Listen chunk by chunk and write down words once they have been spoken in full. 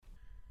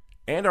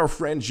and our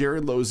friend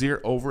Jared Lozier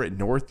over at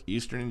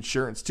Northeastern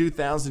Insurance.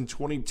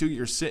 2022,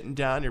 you're sitting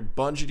down, you're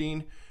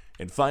budgeting,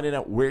 and finding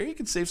out where you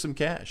can save some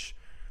cash.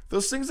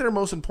 Those things that are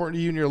most important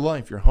to you in your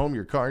life, your home,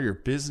 your car, your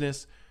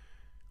business.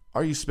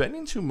 Are you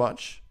spending too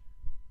much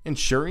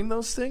insuring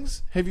those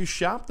things? Have you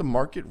shopped the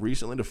market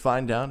recently to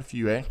find out if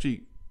you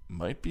actually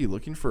might be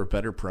looking for a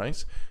better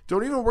price?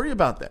 Don't even worry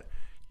about that.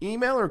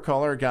 Email or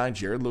call our guy,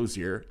 Jared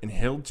Lozier, and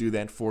he'll do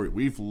that for you.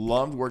 We've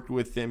loved working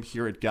with him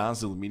here at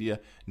Godzilla Media.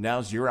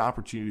 Now's your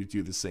opportunity to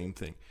do the same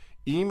thing.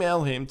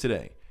 Email him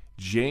today,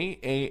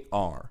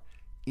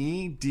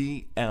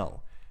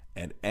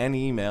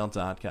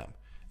 JAREDL@nemail.com.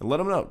 And let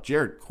him know,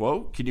 Jared,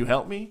 quote, can you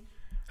help me?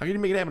 How can you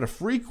make it happen? A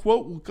free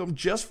quote will come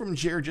just from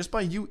Jared, just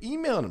by you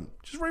emailing him.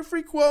 Just write a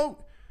free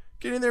quote.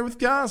 Get in there with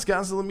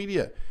Godzilla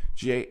Media.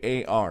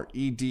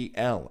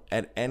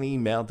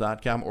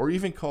 JAREDL@nemail.com, or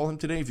even call him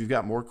today if you've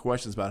got more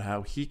questions about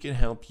how he can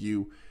help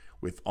you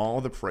with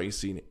all the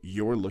pricing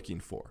you're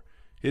looking for.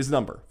 His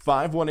number,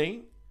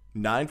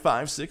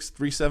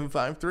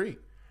 518-956-3753.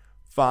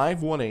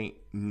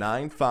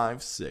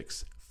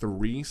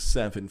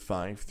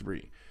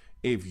 518-956-3753.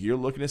 If you're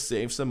looking to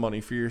save some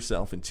money for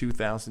yourself in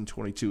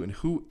 2022, and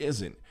who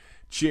isn't,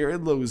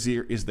 Jared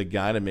Lozier is the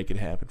guy to make it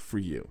happen for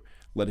you.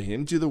 Let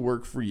him do the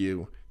work for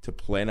you to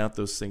plan out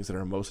those things that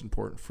are most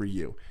important for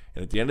you.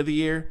 And at the end of the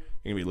year,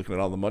 you're going to be looking at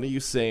all the money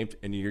you saved,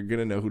 and you're going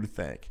to know who to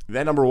thank.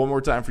 That number one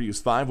more time for you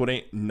is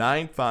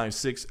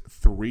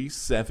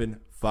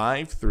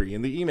 518-956-3753.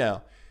 And the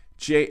email,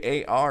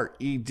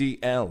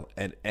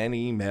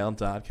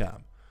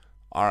 JAREDL@nemail.com.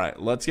 All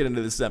right, let's get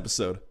into this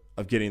episode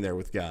of Getting There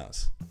with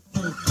Goz.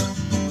 Getting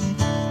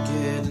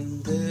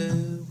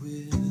there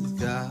with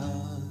Goz.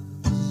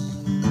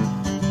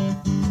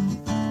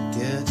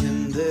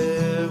 Getting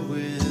there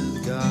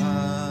with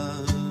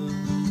Goz.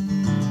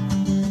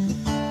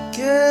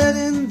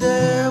 Getting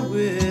there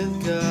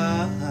with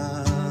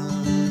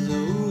Goz.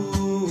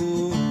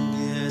 Ooh,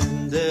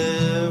 getting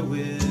there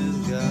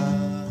with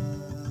Goz.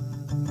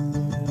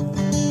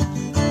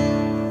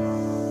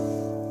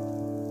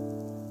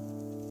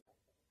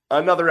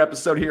 Another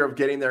episode here of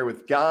Getting There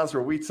with Goz,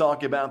 where we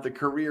talk about the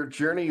career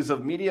journeys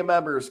of media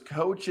members,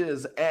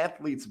 coaches,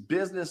 athletes,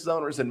 business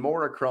owners, and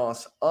more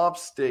across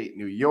upstate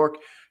New York.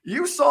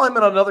 You saw him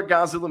in another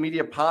Godzilla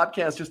Media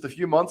podcast just a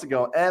few months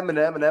ago,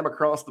 M&M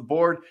across the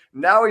board.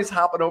 Now he's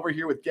hopping over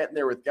here with Getting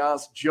There with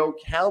Goz. Joe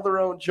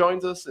Calderone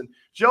joins us. And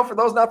Joe, for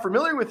those not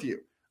familiar with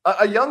you,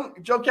 a young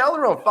Joe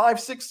Calderone, 5,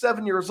 6,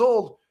 7 years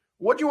old.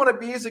 What do you want to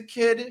be as a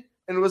kid?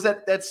 And was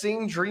that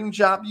same dream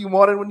job you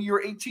wanted when you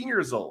were 18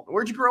 years old?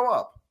 Where'd you grow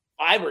up?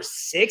 5 or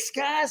 6,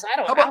 guys. I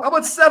don't. How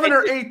about 7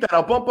 or 8? Then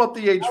I'll bump up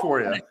the age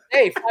for you.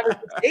 Hey, 5 or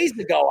 6 days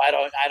ago, I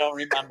don't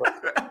remember.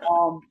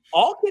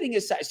 All kidding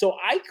aside, so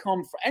I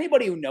come from,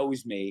 anybody who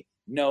knows me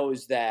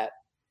knows that,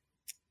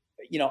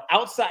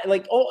 outside,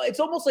 it's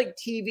almost like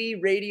TV,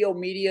 radio,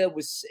 media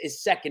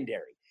is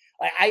secondary.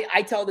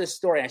 I tell this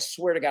story, and I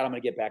swear to God, I'm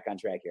going to get back on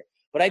track here.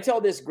 But I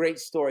tell this great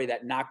story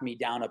that knocked me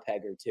down a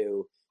peg or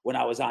two when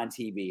I was on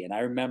TV. And I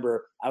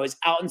remember I was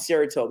out in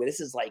Saratoga. This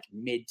is like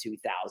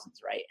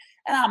mid-2000s, right?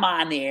 And I'm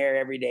on the air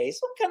every day.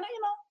 So kind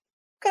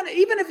of,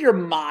 even if you're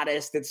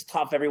modest, it's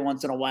tough every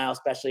once in a while,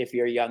 especially if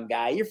you're a young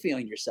guy. You're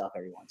feeling yourself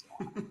every once in a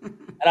while.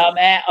 And I'm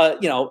at,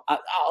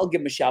 I'll give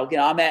him a shout.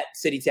 I'm at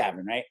City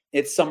Tavern, right?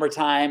 It's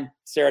summertime.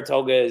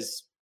 Saratoga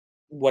is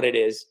what it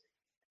is.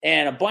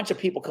 And a bunch of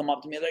people come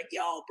up to me like,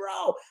 yo,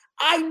 bro,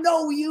 I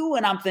know you.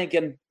 And I'm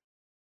thinking,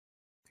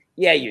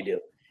 yeah, you do.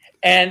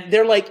 And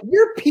they're like,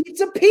 you're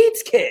Pizza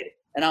Pete's kid.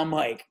 And I'm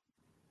like,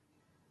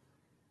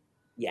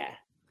 yeah,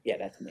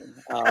 that's me.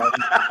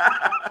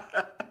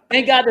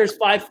 Thank God there's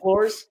 5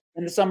 floors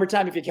in the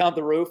summertime if you count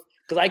the roof,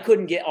 because I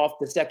couldn't get off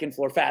the second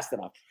floor fast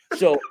enough.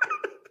 So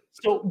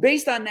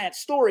based on that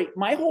story,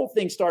 my whole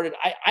thing started,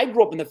 I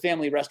grew up in the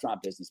family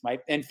restaurant business.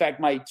 In fact,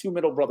 my 2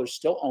 middle brothers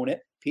still own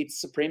it, Pizza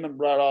Supreme in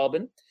Broad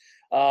Albin,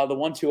 the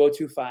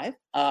 12025.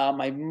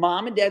 My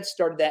mom and dad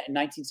started that in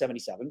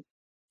 1977,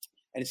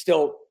 and it's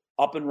still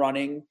up and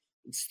running.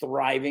 It's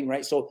thriving,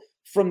 right? So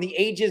from the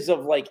ages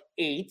of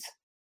 8,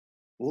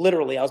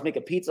 literally, I was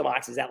making pizza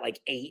boxes at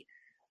 8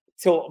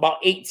 till about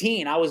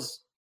 18. I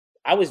was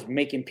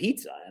making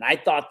pizza, and I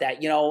thought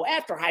that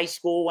after high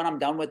school, when I'm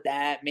done with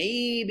that,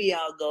 maybe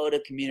I'll go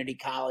to community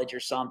college or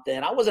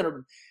something. I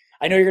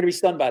know you're gonna be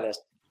stunned by this.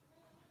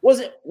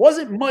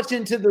 Wasn't much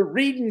into the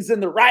readings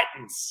and the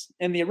writings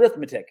and the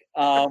arithmetic.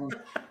 I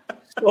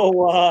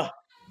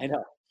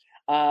know.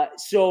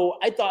 So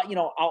I thought,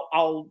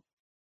 I'll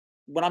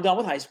when I'm done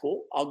with high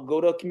school, I'll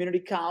go to a community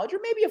college or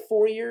maybe a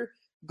 4-year,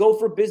 go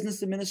for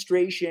business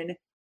administration,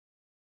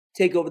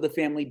 take over the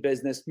family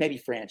business, maybe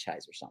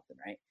franchise or something,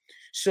 right?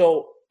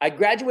 So I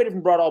graduated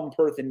from Broad Albin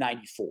Perth in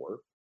 94.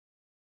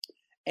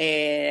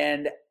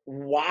 And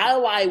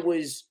while I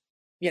was,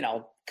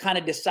 kind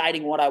of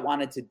deciding what I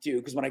wanted to do,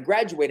 because when I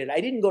graduated,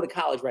 I didn't go to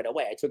college right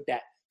away. I took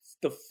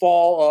the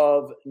fall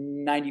of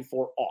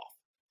 94 off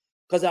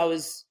because I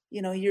was,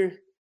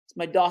 it's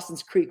my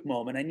Dawson's Creek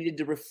moment. I needed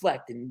to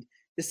reflect and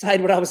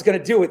decide what I was going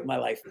to do with my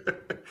life.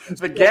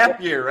 It's the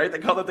gap year, right? They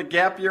call it the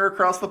gap year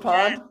across the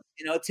pond.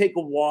 take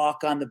a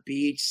walk on the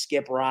beach,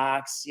 skip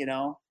rocks, I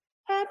don't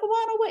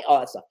want to wait, all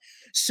that stuff.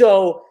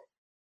 So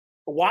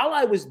while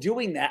I was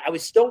doing that, I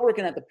was still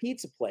working at the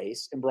pizza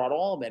place in Broad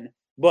Almond,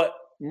 but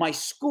my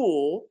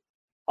school,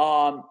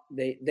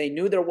 they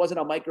knew there wasn't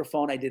a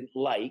microphone I didn't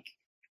like.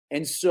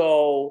 And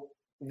so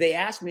they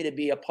asked me to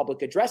be a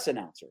public address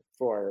announcer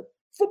for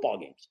football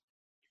games.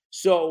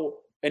 So,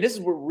 and this is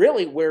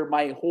where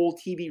my whole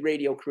TV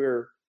radio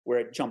career, where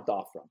it jumped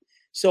off from.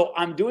 So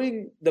I'm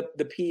doing the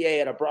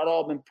PA at a Broad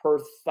Almond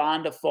Perth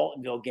Fonda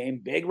Fultonville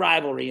game, big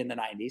rivalry in the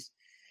 90s.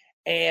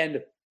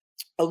 And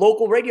a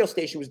local radio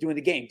station was doing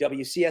the game,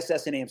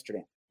 WCSS in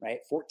Amsterdam, right?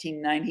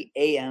 1490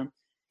 AM.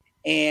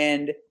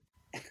 And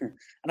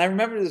I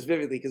remember this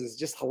vividly because it's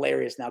just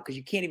hilarious now because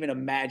you can't even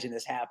imagine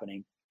this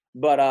happening.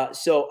 But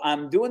so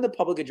I'm doing the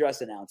public address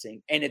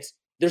announcing, and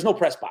there's no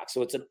press box.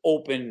 So it's an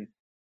open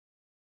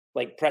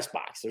press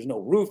box. There's no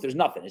roof. There's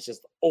nothing. It's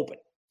just open.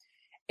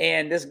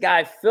 And this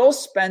guy, Phil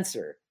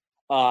Spencer,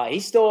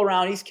 he's still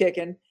around. He's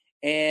kicking.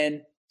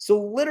 And so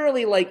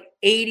literally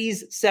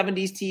 80s,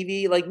 70s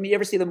TV, you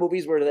ever see the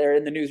movies where they're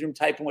in the newsroom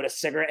typing with a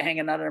cigarette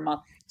hanging out of their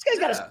mouth? This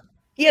guy's got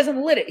he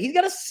hasn't lit it. He's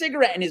got a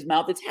cigarette in his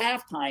mouth. It's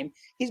halftime.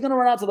 He's going to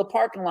run out to the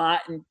parking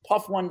lot and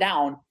puff one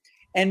down.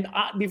 And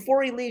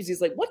before he leaves,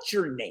 he's like, "What's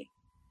your name?"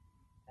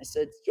 I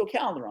said, "It's Joe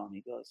Calderone."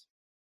 He goes,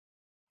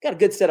 "Got a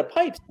good set of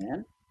pipes,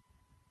 man.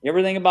 You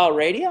ever think about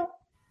radio?"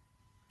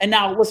 And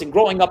now, listen,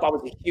 growing up, I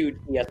was a huge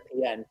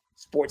ESPN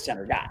Sports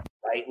Center guy,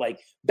 right?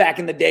 Back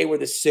in the day where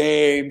the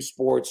same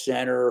Sports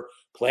Center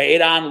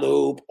played on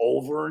loop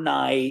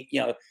overnight,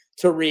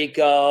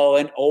 Tirico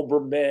and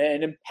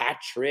Oberman and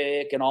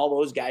Patrick and all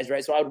those guys,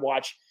 right? So I would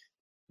watch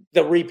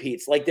the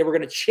repeats they were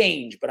going to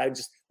change, but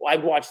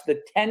I'd watch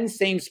the 10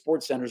 same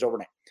Sports Centers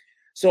overnight.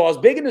 So I was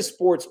big into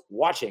sports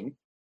watching,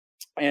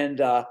 and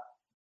I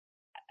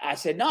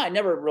said, "No, I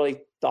never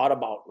really thought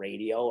about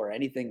radio or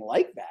anything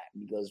like that."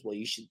 And he goes, "Well,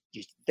 you should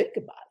think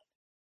about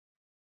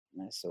it."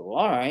 And I said, "Well,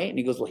 all right." And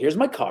he goes, "Well, here's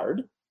my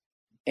card,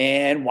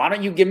 and why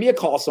don't you give me a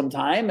call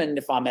sometime? And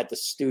if I'm at the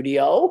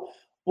studio,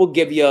 we'll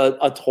give you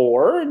a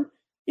tour, and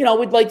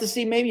we'd like to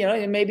see maybe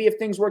if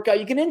things work out,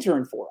 you can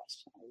intern for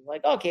us." I was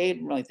like, "Okay," I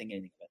didn't really think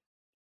anything of it.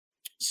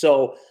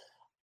 So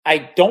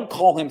I don't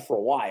call him for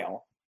a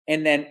while.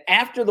 And then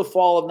after the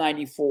fall of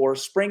 94,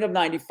 spring of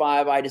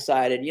 95, I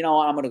decided,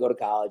 I'm going to go to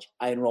college.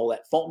 I enroll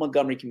at Fulton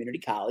Montgomery Community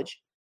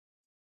College.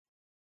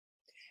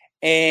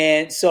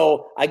 And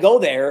so I go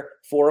there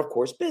for, of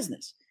course,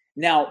 business.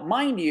 Now,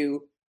 mind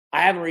you,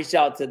 I haven't reached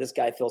out to this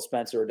guy, Phil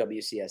Spencer or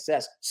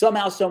WCSS.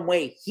 Somehow, some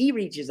way, he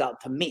reaches out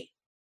to me.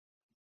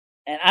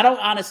 And I don't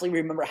honestly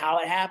remember how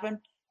it happened,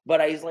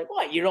 but he's like,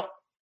 "What, are you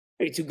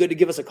too good to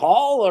give us a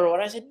call?" Or what?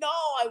 I said, "No,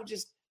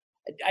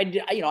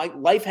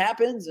 life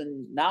happens,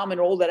 and now I'm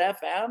enrolled at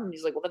FM." And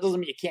he's like, "Well, that doesn't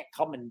mean you can't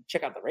come and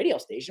check out the radio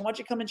station. Why don't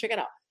you come and check it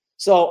out?"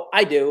 So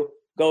I do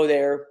go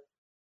there,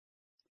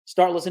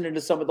 start listening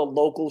to some of the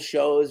local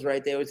shows,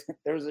 right? There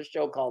was a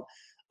show called,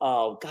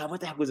 oh God,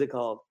 what the heck was it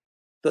called?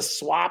 The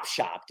Swap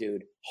Shop,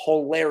 dude.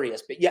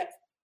 Hilarious. But yet,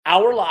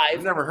 Hour Live.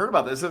 I've never heard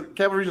about this. Is it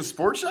Capital Region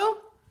Sports Show?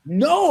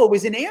 No, it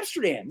was in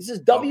Amsterdam. This is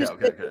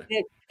WCSS.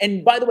 Okay.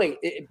 And by the way,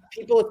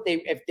 people,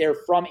 if they're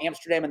from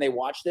Amsterdam and they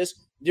watch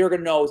this, they're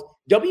going to know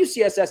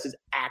WCSS is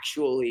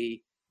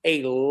actually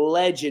a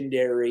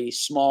legendary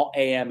small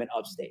AM in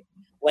upstate.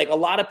 A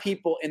lot of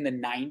people in the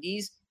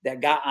 90s that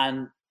got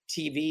on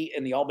TV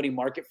in the Albany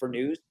market for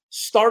news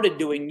started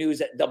doing news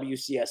at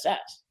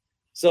WCSS.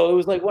 So it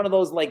was one of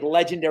those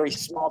legendary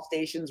small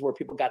stations where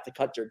people got to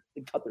cut their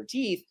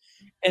teeth,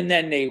 and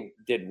then they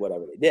did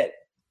whatever they did.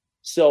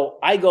 So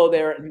I go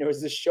there, and there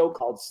was this show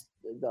called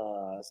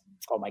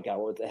oh my God,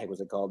 what the heck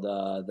was it called?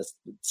 The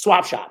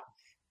Swap Shop.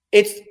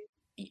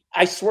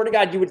 I swear to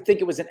God, you would think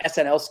it was an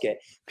SNL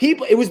skit.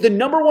 It was the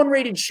 #1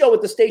 rated show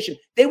at the station.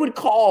 They would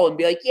call and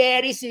be like,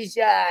 "Yeah, this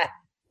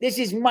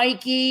is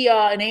Mikey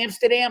in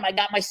Amsterdam. I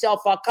got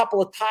myself a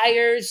couple of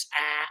tires,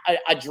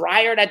 a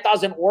dryer that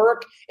doesn't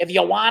work. If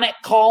you want it,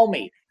 call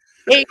me.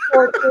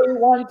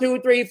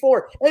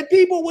 843-1234." And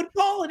people would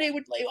call, and I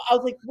was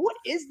like, "What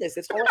is this?"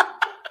 It's horrible.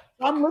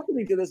 I'm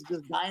listening to this,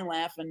 just dying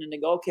laughing, and they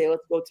go, "Okay,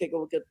 let's go take a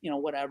look at,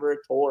 whatever, a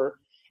tour."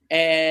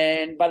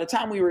 And by the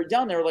time we were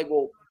done, they were like,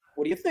 "Well,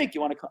 what do you think?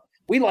 You want to come?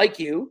 We like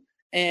you,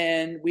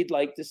 and we'd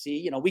like to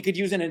see, we could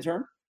use an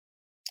intern,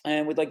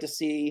 and we'd like to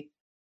see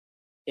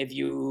if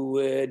you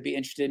would be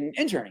interested in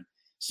interning."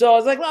 So I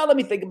was like, "Well, let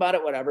me think about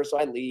it, whatever." So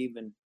I leave,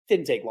 and it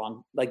didn't take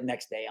long.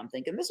 Next day, I'm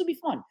thinking, this would be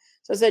fun.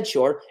 So I said,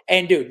 "Sure."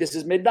 And dude, this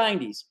is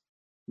mid-90s,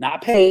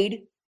 not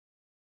paid,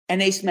 and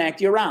they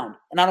smacked you around.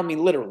 And I don't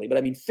mean literally, but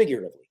I mean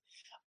figuratively.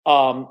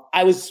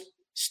 I was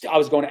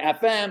going to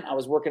FM. I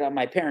was working at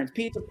my parents'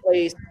 pizza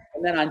place.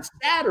 And then on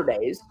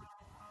Saturdays,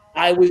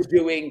 I was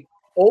doing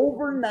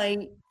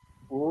overnight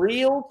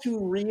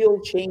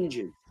reel-to-reel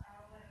changes.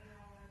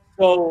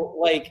 So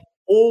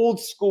old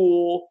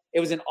school, it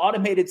was an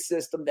automated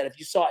system that if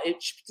you saw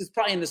it, it's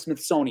probably in the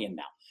Smithsonian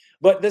now.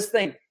 But this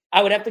thing,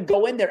 I would have to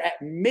go in there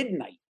at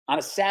midnight on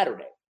a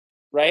Saturday,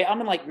 right? I'm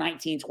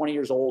 19, 20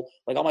 years old.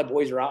 All my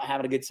boys are out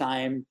having a good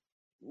time,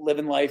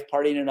 living life,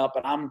 partying it up.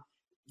 And I'm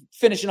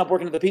finishing up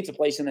working at the pizza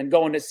place and then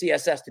going to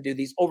CSS to do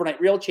these overnight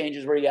reel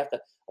changes where you have to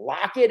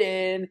lock it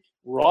in,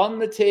 run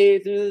the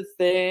tape through the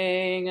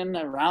thing and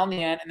around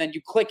the end, and then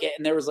you click it,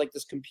 and there was like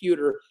this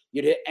computer,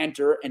 you'd hit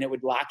enter, and it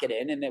would lock it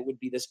in, and it would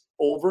be this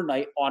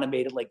overnight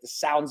automated, like the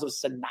sounds of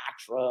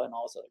Sinatra and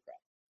all this other crap.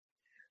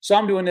 So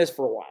I'm doing this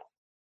for a while.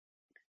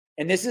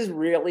 And this is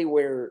really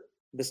where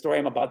the story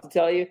I'm about to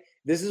tell you,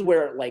 this is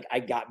where like I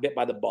got bit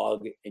by the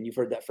bug, and you've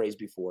heard that phrase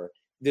before.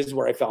 This is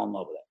where I fell in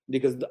love with it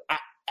because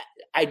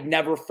I'd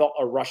never felt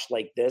a rush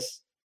like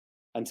this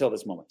until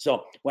this moment.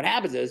 So what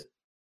happens is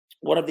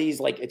one of these,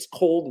 like it's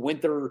cold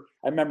winter.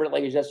 I remember it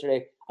like it was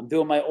yesterday. I'm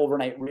doing my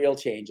overnight reel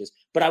changes,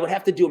 but I would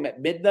have to do them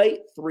at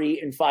midnight,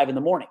 3 and 5 in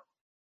the morning.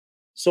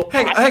 So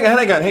hang on.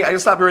 Hey, I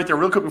just stop you right there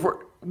real quick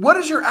before. What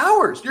is your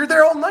hours? You're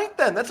there all night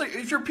then. That's like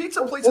if your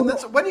pizza place and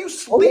that's when are you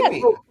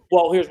sleeping? Yeah.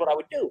 Well, here's what I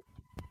would do.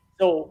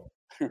 So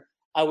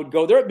I would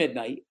go there at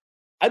midnight.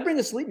 I'd bring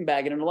a sleeping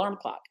bag and an alarm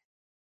clock,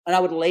 and I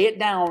would lay it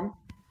down.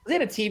 They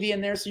had a TV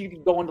in there, so you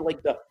could go into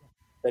like the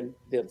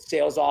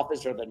sales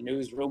office or the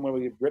newsroom where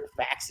we would rip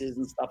faxes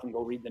and stuff and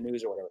go read the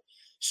news or whatever.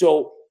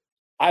 So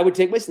I would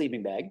take my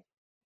sleeping bag,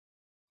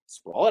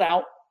 sprawl it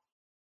out,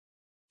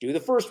 do the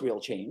first reel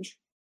change,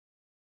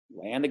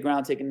 lay on the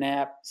ground, take a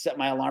nap, set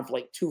my alarm for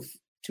like 2:50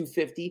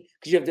 because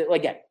you have to,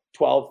 like, again,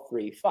 12,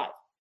 3, 5.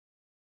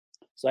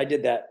 So I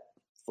did that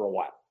for a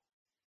while.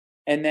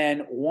 And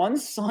then one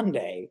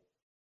Sunday,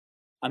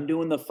 I'm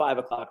doing the 5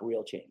 o'clock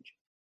reel change,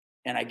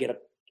 and I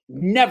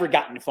never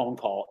gotten a phone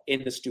call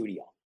in the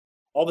studio.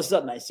 All of a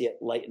sudden, I see it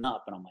lighten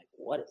up, and I'm like,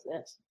 what is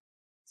this?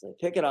 So I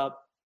pick it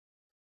up,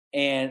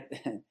 and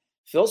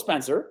Phil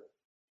Spencer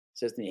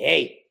says to me,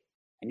 hey,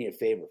 I need a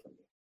favor from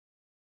you.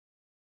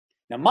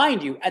 Now,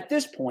 mind you, at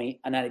this point,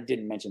 and I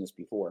didn't mention this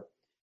before,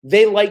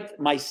 they liked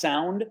my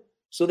sound.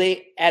 So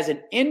they, as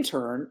an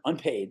intern,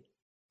 unpaid,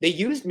 they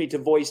used me to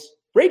voice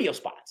radio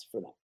spots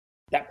for them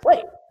that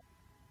played.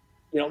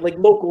 Like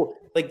local,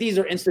 like these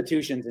are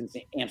institutions in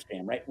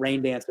Amsterdam, right?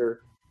 Rain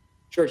Dancer,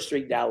 Church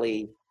Street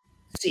Deli,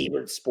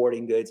 Siebert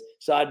Sporting Goods.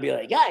 So I'd be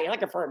like, yeah, you're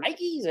looking for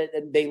Nikes?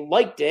 And they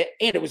liked it,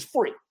 and it was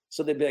free.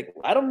 So they'd be like,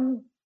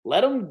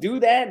 let him do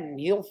that, and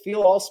he'll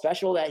feel all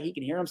special that he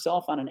can hear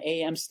himself on an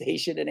AM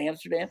station in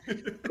Amsterdam.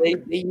 they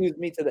used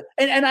me to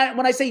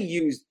when I say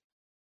used,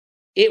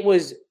 it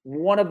was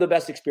one of the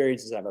best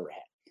experiences I've ever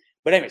had.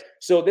 But anyways,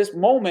 so this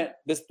moment,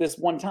 this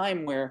one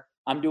time where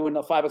I'm doing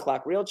the 5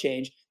 o'clock reel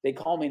change, they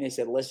called me and they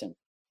said, listen,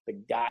 the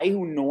guy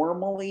who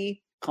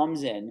normally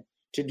comes in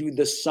to do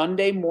the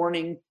Sunday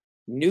morning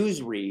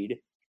news read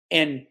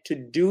and to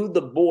do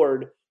the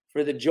board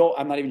for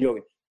I'm not even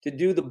joking, to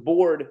do the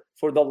board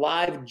for the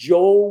live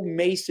Joe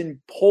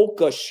Mason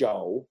polka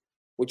show,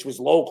 which was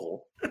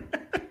local.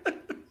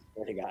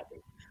 What they got,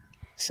 dude.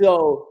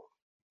 So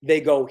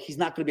they go, he's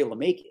not going to be able to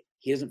make it.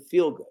 He doesn't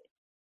feel good.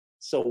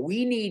 So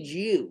we need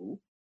you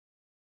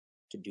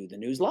to do the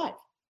news live.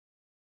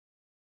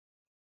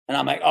 And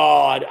I'm like,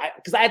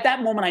 because at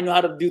that moment, I knew how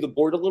to do the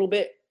board a little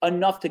bit,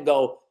 enough to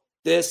go,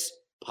 this,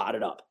 pot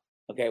it up.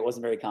 Okay, it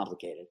wasn't very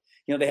complicated.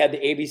 They had the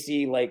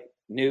ABC like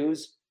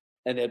news,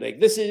 and they'd be like,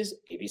 this is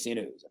ABC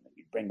News. And then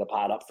you bring the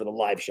pot up for the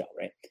live show,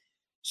 right?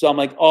 So I'm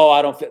like,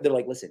 I don't feel. They're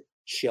like, listen,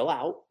 chill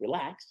out,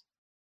 relax.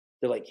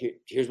 They're like,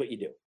 here's what you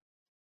do.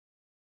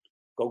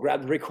 Go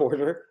grab the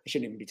recorder. I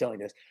shouldn't even be telling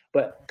this,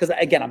 but because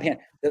again, I'm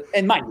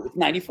and mind you, it's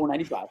 94,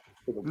 95.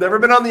 Never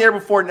been on the air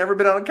before, never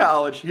been out of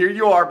college. Here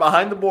you are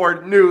behind the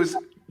board, news,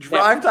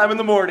 drive time in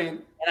the morning.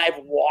 And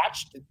I've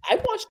watched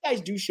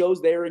guys do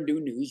shows there and do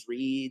news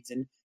reads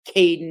and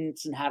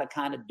cadence and how to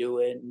kind of do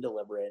it and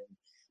deliver it.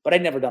 But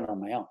I'd never done it on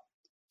my own.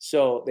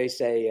 So they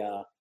say,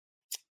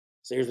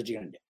 so here's what you're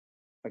going to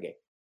do. Okay.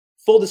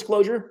 Full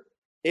disclosure,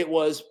 it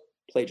was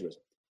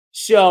plagiarism.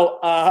 So,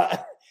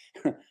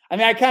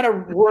 I kind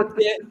of worked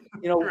it,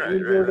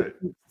 right.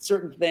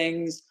 Certain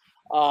things.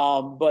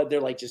 But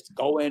they're like, just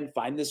go in,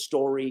 find this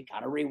story,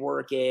 kind of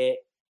rework it,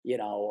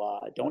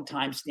 don't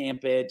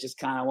timestamp it, just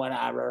kind of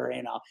whatever,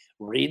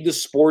 read the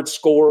sports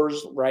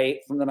scores, right,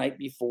 from the night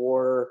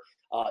before,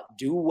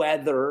 do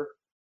weather,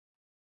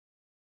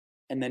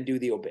 and then do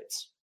the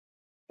obits.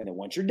 And then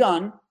once you're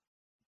done,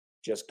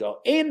 just go,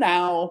 and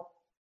now,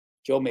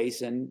 Joe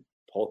Mason,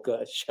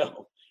 polka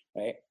show,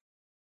 right?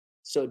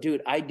 So,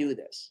 dude, I do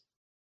this.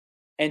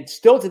 And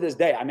still to this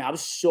day, I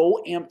was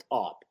so amped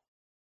up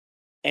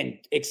and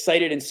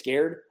excited and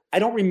scared. I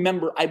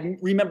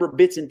remember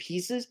bits and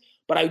pieces,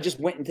 but I just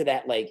went into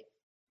that like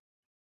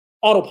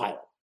autopilot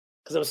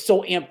because I was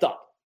so amped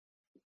up.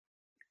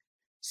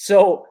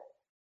 So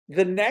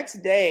the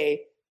next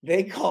day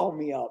they call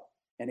me up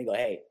and they go,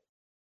 hey,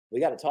 we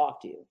got to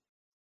talk to you.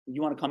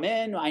 You want to come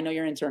in? I know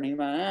you're interning,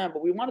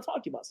 but we want to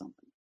talk to you about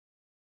something.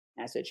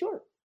 And I said,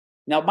 sure.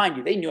 Now, mind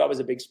you, they knew I was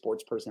a big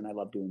sports person. I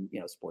love doing,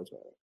 sports,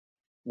 whatever.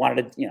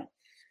 Wanted to,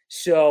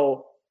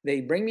 So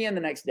they bring me in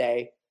the next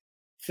day.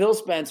 Phil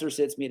Spencer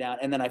sits me down,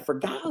 and then I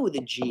forgot who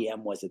the GM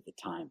was at the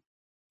time.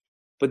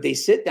 But they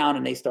sit down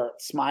and they start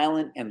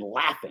smiling and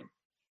laughing.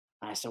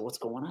 And I said, what's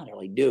going on? They're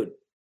like, dude,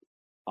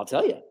 I'll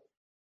tell you. It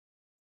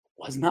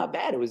was not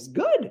bad. It was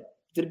good.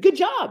 Did a good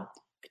job.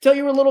 Till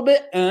you were a little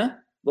bit, a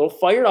little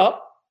fired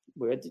up.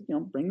 We had to,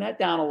 bring that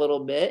down a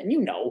little bit.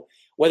 And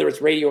whether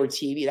it's radio or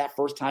TV, that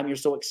first time you're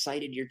so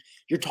excited,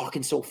 you're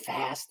talking so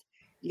fast.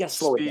 You got to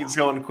slow it down. Speed's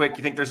going quick.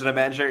 You think there's an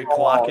imaginary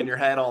clock in your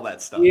head, all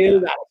that stuff.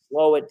 You got to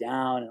slow it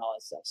down and all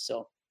that stuff.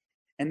 So,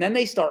 and then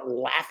they start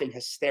laughing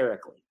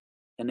hysterically.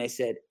 And they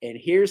said, and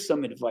here's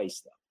some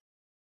advice, though.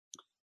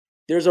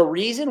 There's a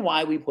reason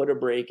why we put a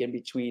break in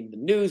between the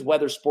news,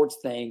 weather, sports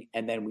thing,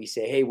 and then we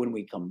say, hey, when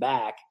we come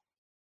back,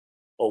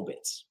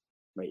 obits,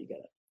 right? You got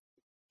it.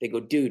 They go,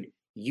 dude,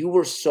 you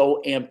were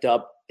so amped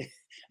up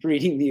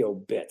reading the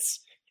obits.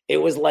 It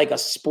was like a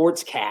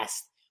sports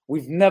cast.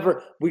 We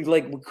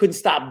couldn't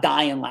stop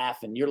dying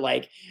laughing. You're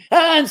like,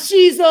 and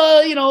she's,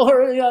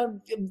 her,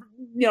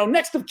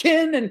 next of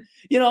kin, and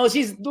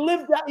she's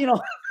lived,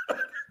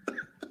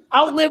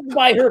 outlived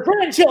by her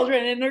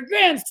grandchildren and her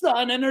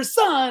grandson and her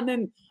son,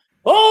 and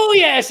oh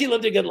yeah, she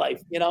lived a good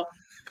life, And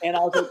I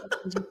was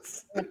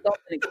like,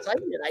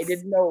 excited. I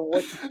didn't know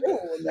what to do,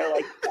 and they're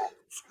like, yeah.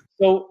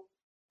 So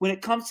when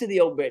it comes to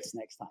the obits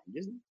next time,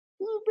 just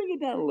bring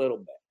it down a little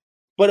bit.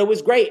 But it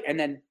was great, and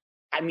then.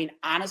 I mean,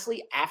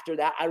 honestly, after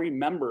that, I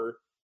remember,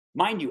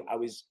 mind you, I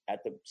was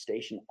at the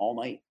station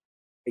all night,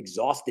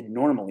 exhausted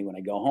normally when I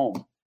go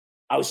home.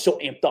 I was so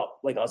amped up.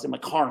 Like, I was in my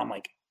car, and I'm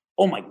like,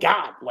 oh, my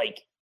God. Like,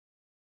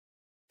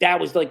 that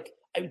was,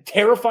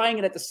 terrifying.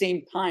 And at the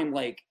same time,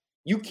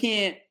 you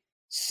can't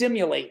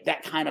simulate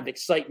that kind of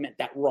excitement,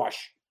 that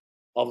rush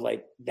of,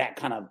 that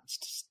kind of,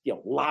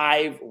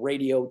 live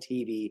radio,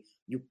 TV.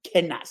 You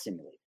cannot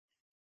simulate.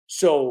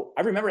 So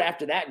I remember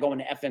after that going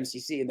to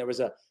FMCC, and there was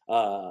a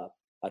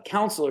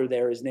counselor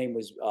there. His name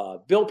was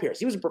Bill Pierce.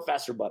 He was a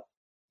professor, but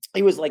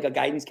he was like a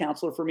guidance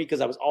counselor for me because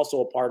I was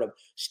also a part of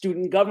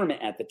student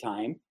government at the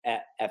time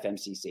at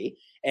FMCC,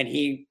 and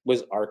he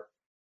was our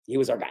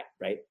guy,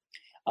 right?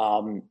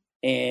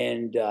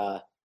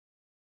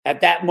 At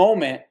that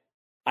moment,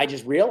 I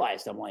just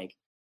realized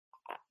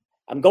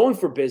I'm going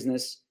for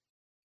business,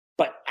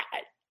 but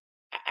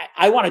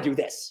I want to do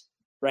this,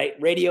 right?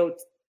 Radio,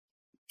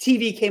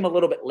 TV came a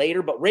little bit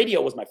later, but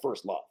radio was my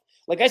first love.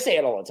 Like I say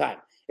it all the time.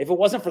 If it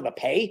wasn't for the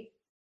pay,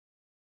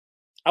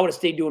 I would have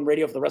stayed doing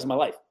radio for the rest of my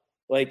life.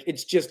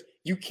 It's just,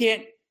 you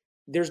can't,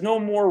 there's no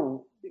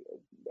more,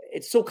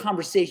 it's so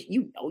conversation.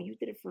 You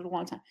did it for a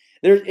long time.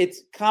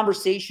 It's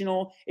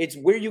conversational. It's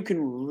where you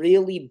can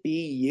really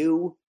be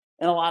you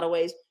in a lot of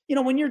ways.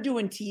 When you're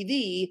doing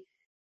TV,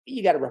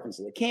 you got to reference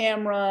to the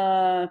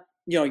camera.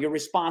 You're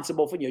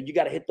responsible for, you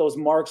got to hit those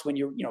marks when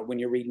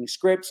you're reading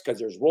scripts, because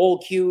there's roll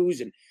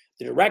cues, and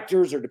the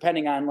directors are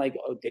depending on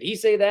did he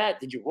say that?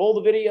 Did you roll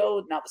the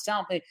video? Not the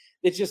sound thing.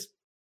 It's just,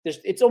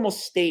 it's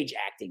almost stage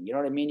acting. You know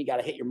what I mean? You got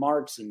to hit your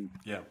marks, and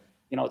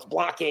it's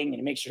blocking, and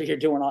you make sure you're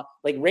doing all,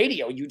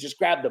 radio. You just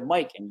grab the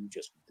mic and you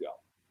just go.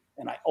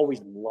 And I always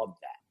loved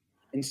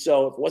that. And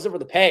so if it wasn't for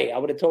the pay, I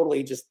would have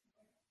totally just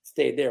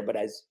stayed there. But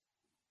as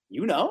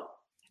you know,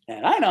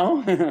 and I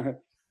know,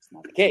 it's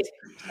not the case.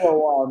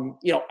 So,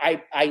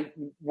 I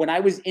when I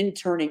was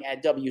interning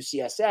at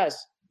WCSS,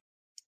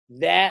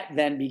 that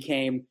then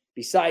became,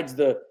 besides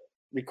the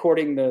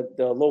recording the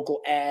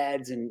local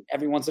ads and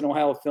every once in a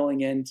while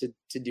filling in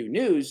to do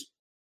news,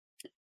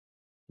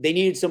 they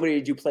needed somebody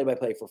to do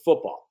play-by-play for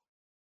football.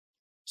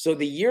 So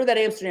the year that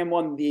Amsterdam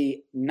won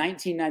the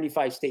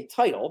 1995 state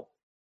title,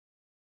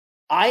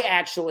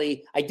 I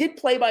did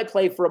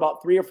play-by-play for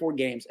about 3 or 4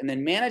 games, and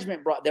then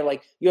management they're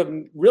like, you have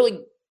really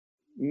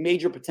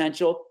major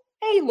potential.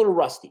 Hey, a little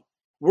rusty.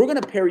 We're going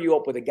to pair you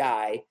up with a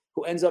guy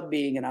who ends up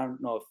being, and I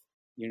don't know if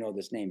you know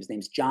this name, his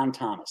name's John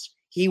Thomas.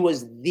 He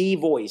was the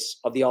voice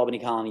of the Albany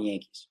Colony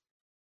Yankees.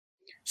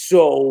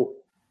 So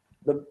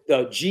the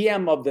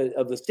GM of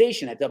the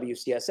station at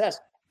WCSS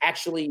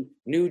actually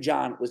knew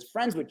John, was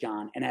friends with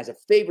John, and as a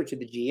favor to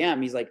the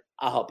GM, he's like,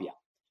 I'll help you out.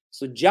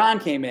 So John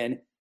came in.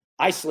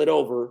 I slid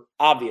over,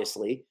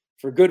 obviously,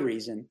 for good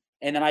reason.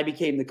 And then I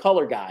became the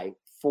color guy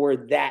for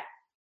that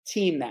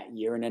team that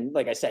year. And then,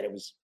 like I said, it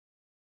was,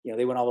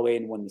 they went all the way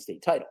and won the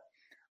state title.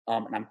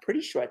 And I'm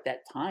pretty sure at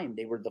that time,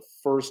 they were the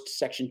first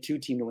Section 2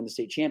 team to win the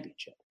state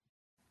championship.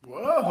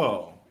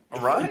 Whoa. All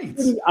right.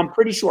 I'm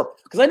pretty sure.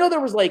 Because I know there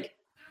was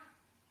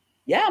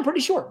I'm pretty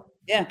sure.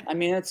 Yeah. I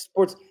mean, it's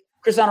sports.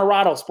 Chris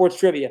Honorado, sports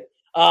trivia.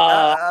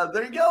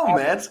 There you go,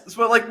 man.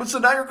 So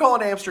now you're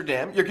calling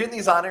Amsterdam. You're getting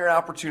these on-air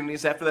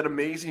opportunities after that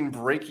amazing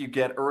break you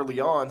get early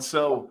on.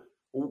 So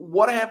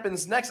what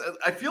happens next?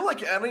 I feel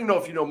like, I don't even know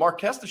if you know Mark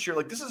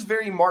Kestisher. This is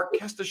very Mark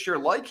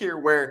Kestisher-like here,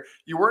 where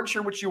you weren't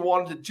sure what you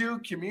wanted to do,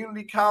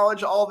 community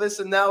college, all this,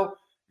 and now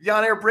the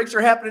on-air breaks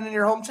are happening in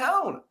your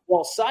hometown.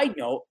 Well, side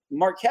note,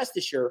 Mark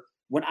Kestisher,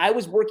 when I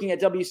was working at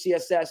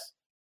WCSS,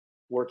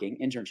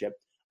 internship,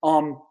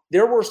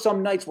 there were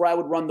some nights where I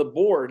would run the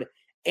board,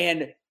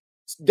 and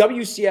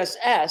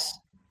WCSS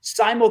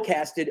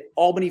simulcasted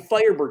Albany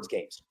Firebirds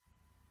games.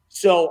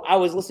 So I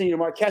was listening to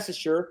Mark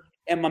Kestisher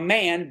and my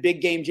man,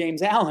 Big Game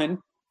James Allen,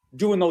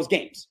 doing those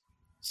games.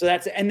 So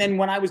and then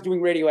when I was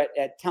doing radio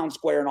at Town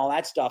Square and all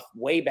that stuff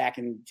way back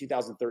in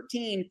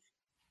 2013,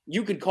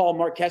 you could call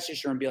Mark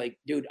Kestisher and be like,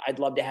 dude, I'd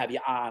love to have you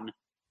on,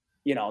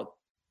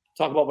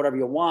 talk about whatever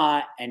you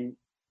want. And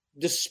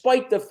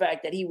despite the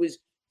fact that he was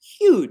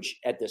huge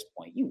at this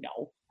point,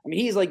 I mean,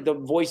 he's like the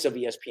voice of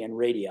ESPN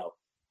radio.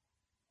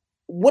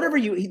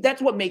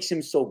 That's what makes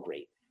him so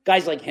great.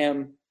 Guys like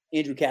him,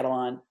 Andrew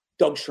Calderone,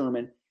 Doug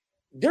Sherman,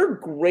 they're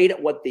great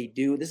at what they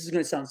do. This is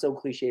going to sound so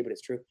cliche, but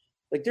it's true.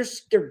 Like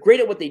they're great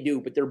at what they do,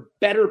 but they're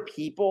better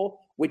people,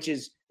 which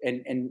is,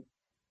 and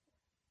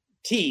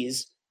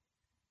tease,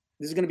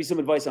 this is going to be some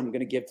advice I'm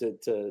going to give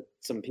to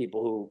some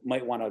people who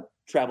might want to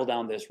travel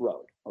down this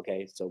road.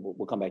 Okay. So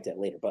we'll come back to that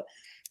later, but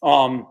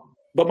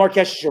Mark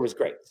Kesher was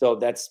great. So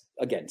that's,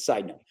 again,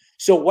 side note.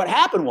 So what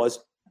happened was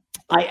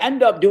I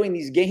end up doing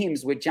these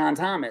games with John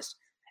Thomas,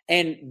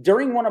 and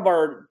during one of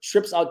our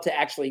trips out to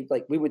actually,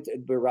 like, we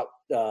were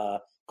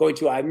out, going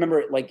to, I remember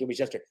it like it was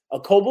yesterday, a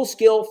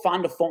Cobleskill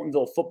Fonda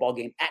Fultonville football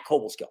game at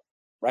Cobleskill,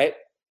 right?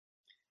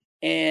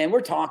 And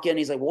we're talking.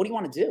 He's like, well, what do you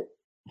want to do?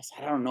 I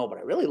said, I don't know, but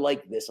I really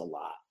like this a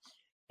lot.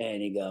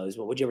 And he goes,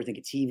 well, what'd you ever think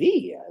of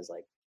TV? I was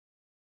like,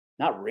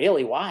 not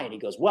really. Why? And he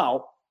goes,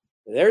 well,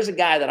 there's a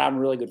guy that I'm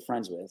really good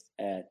friends with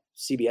at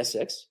CBS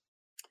 6,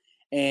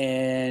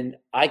 and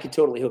I could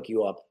totally hook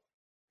you up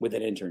with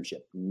an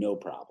internship. No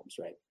problems,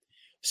 right?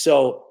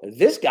 So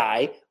this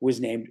guy was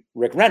named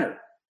Rick Renner.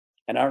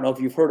 And I don't know if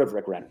you've heard of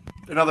Rick Renner.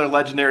 Another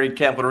legendary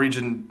Capital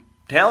Region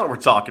talent we're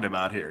talking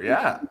about here.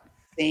 Yeah.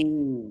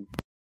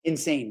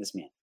 Insane, this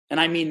man. And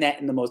I mean that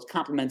in the most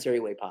complimentary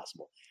way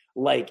possible.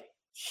 Like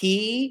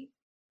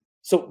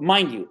so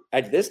mind you,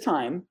 at this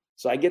time,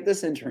 so I get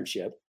this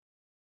internship,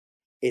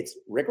 it's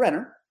Rick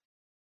Renner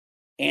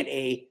and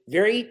a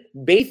very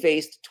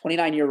bay-faced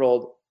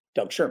 29-year-old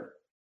Doug Sherman,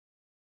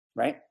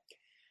 right?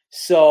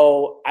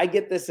 So I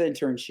get this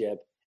internship,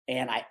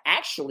 and I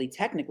actually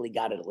technically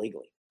got it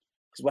illegally.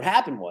 Because what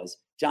happened was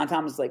John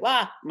Thomas was like,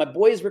 my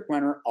boy is Rick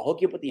Renner. I'll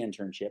hook you up with the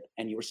internship.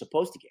 And you were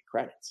supposed to get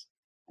credits.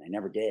 And I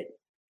never did.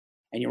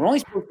 And you were only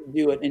supposed to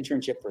do an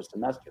internship for a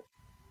semester.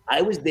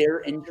 I was there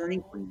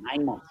interning for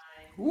 9 months.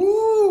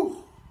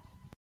 Woo!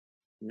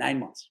 9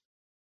 months.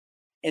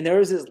 And there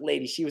was this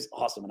lady. She was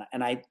awesome.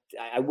 And I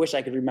wish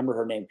I could remember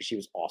her name because she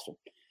was awesome.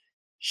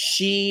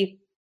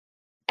 She,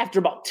 after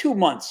about 2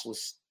 months,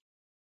 was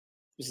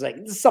like,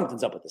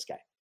 something's up with this guy.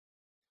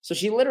 So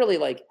she literally,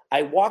 like,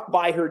 I walked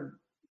by her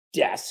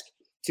desk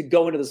to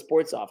go into the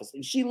sports office,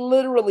 and she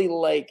literally,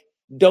 like,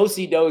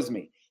 do-si-does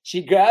me.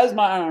 She grabs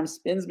my arm,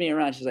 spins me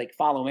around. She's like,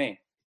 follow me,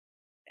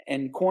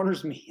 and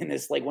corners me in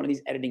this, like, one of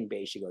these editing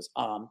bays. She goes,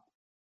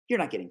 you're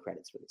not getting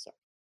credits for this.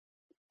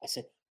 I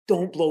said,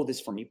 don't blow this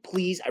for me,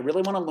 please. I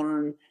really want to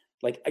learn.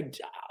 Like,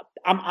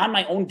 I'm on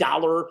my own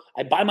dollar.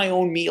 I buy my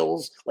own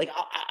meals. Like,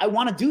 I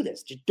want to do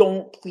this. Just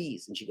don't,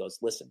 please. And she goes,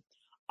 listen,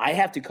 I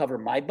have to cover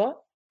my butt.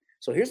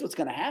 So here's what's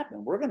going to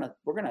happen. We're going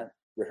to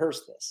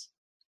rehearse this.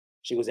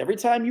 She goes, every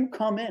time you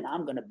come in,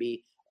 I'm going to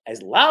be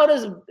as loud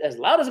as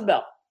a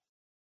bell.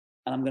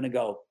 And I'm going to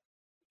go,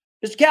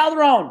 Mr.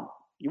 Calderone,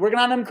 you working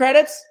on them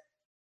credits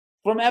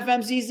from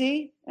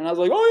FMCC? And I was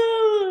like,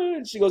 oh, yeah.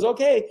 And she goes,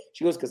 okay.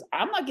 She goes, because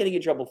I'm not getting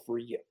in trouble for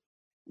you.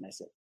 And I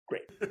said,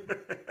 great.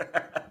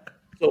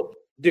 So,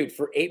 dude,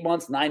 for 8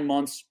 months, 9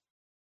 months,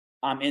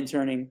 I'm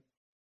interning.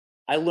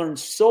 I learned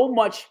so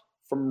much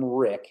from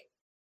Rick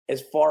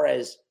as far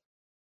as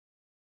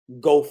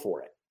go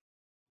for it,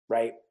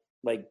 right?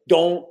 Like,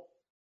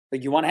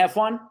 you want to have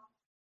fun?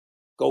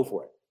 Go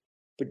for it.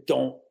 But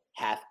don't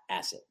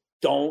half-ass it.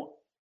 Don't,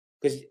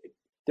 because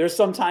there's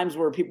some times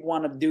where people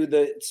want to do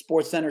the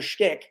Sports Center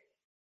shtick,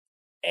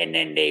 and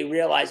then they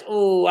realize,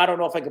 oh, I don't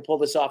know if I can pull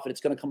this off, and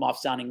it's going to come off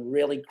sounding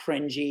really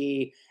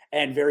cringy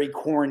and very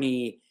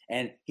corny.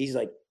 And he's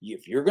like,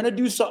 if you're going to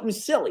do something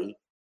silly,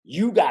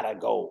 you got to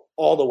go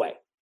all the way.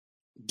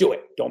 Do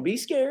it. Don't be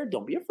scared.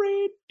 Don't be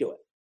afraid. Do it.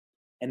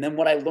 And then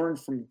what I learned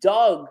from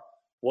Doug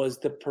was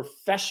the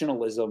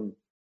professionalism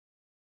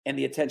and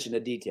the attention to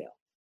detail.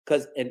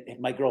 Because, and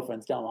my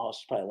girlfriend's down the hall,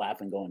 she's probably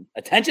laughing, going,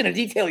 attention to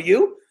detail,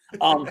 you?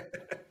 But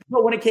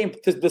when it came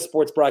to the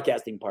sports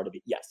broadcasting part of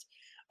it, yes.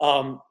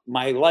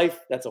 My life,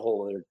 that's a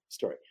whole other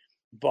story.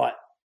 But,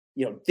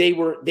 they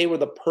were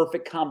the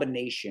perfect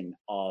combination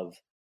of,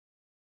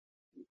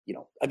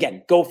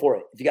 again, go for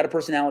it. If you got a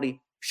personality,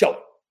 show it.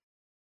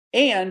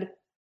 And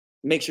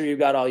make sure you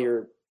got all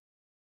your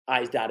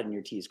I's dotted and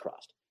your T's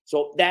crossed.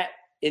 So that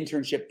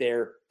internship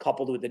there,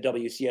 coupled with the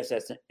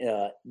WCSS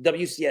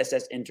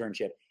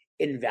internship,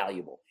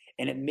 invaluable.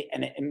 And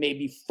it made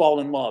me fall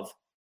in love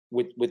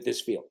with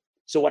this field.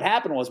 So what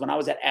happened was when I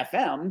was at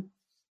FM,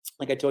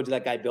 like I told you,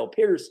 that guy, Bill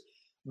Pierce,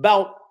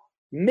 about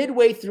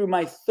midway through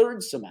my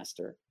third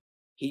semester,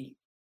 he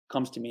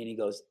comes to me and he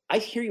goes, I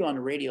hear you on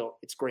the radio.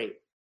 It's great.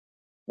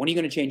 When are you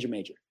going to change your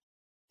major?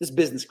 This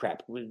business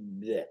crap.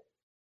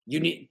 You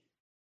need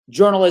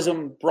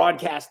journalism,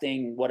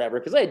 broadcasting, whatever.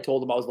 Because I had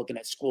told him I was looking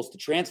at schools to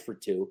transfer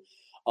to.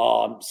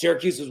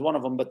 Syracuse was one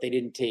of them, but they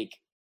didn't take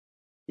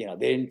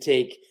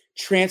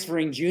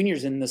transferring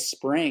juniors in the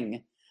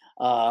spring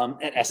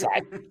at SI.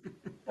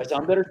 I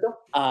sound better still.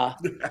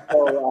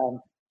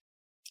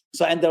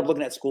 So I ended up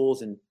looking at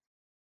schools in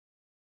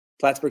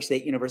Plattsburgh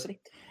State University.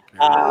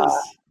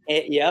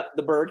 Yep,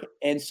 the Berg.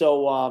 And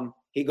so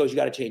he goes, you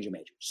got to change your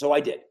major. So I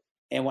did.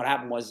 And what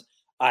happened was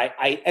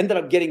I ended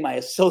up getting my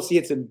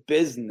associates in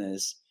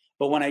business.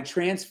 But when I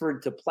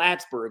transferred to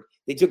Plattsburgh,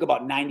 they took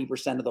about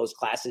 90% of those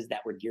classes that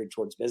were geared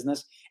towards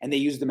business, and they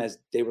used them as,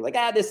 they were like,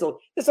 this will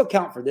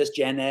count for this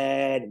gen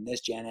ed and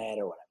this gen ed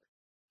or whatever.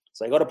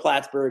 So I go to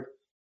Plattsburgh,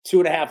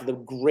 2.5 of the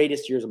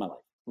greatest years of my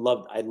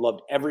life. I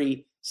loved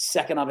every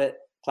second of it.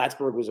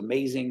 Plattsburgh was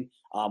amazing.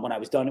 When I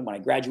was done, when I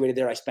graduated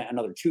there, I spent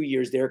another 2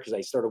 years there because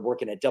I started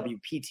working at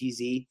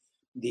WPTZ,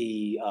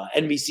 the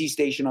NBC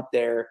station up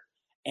there.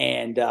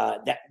 And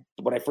that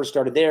when I first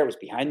started there, it was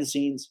behind the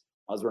scenes.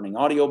 I was running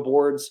audio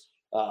boards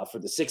for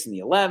the 6 and the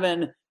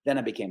 11. Then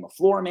I became a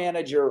floor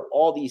manager,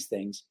 all these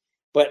things.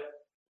 But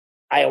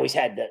I always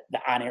had the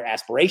on-air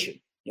aspiration.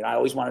 I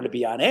always wanted to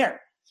be on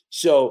air.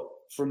 So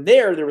from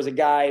there was a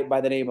guy by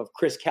the name of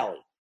Chris Kelly,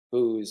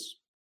 who's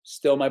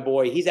still my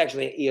boy. He's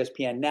actually at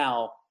ESPN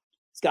now.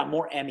 He's got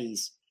more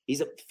Emmys.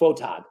 He's a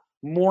photog.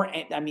 More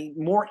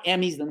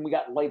Emmys than we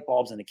got light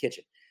bulbs in the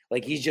kitchen.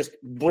 Like, he's just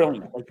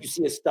brilliant. Like, you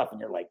see his stuff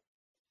and you're like,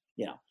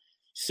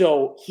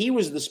 So he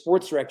was the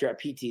sports director at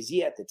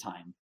PTZ at the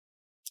time.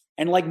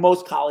 And like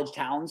most college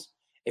towns,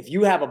 if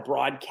you have a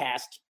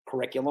broadcast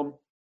curriculum,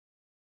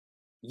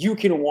 you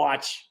can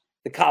watch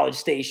the college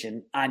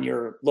station on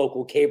your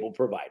local cable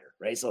provider,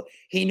 right? So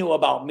he knew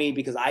about me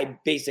because I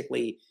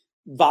basically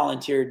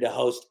volunteered to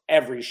host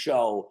every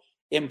show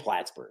in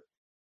Plattsburgh.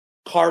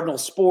 Cardinal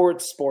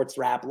Sports, Sports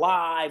Rap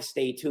Live,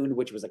 Stay Tuned,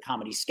 which was a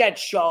comedy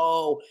sketch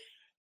show.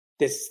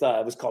 This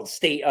was called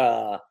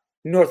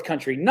North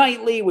Country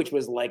Nightly, which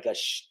was like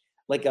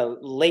a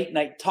late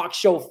night talk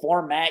show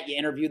format. You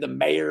interview the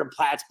mayor of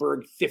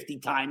Plattsburgh 50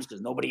 times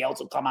because nobody else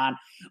will come on.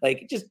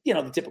 Like, just,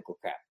 the typical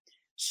crap.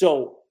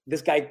 So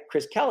this guy,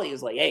 Chris Kelly,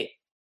 is like, hey,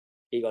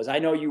 he goes, I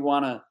know you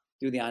want to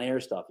do the on-air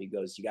stuff. He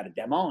goes, you got a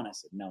demo? And I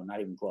said, no, not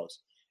even close.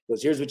 He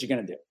goes, here's what you're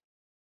going to do.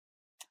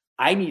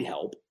 I need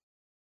help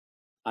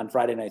on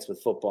Friday nights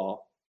with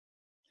football.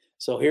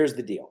 So here's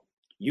the deal.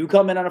 You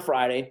come in on a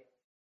Friday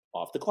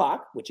off the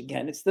clock, which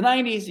again, it's the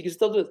 90s. You can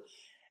still do it.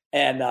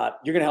 And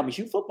you're going to help me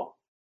shoot football.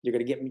 You're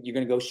going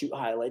to go shoot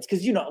highlights.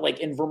 Because, like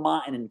in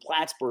Vermont and in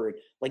Plattsburgh,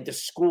 like the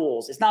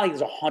schools, it's not like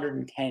there's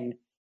 110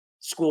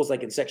 schools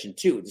like in Section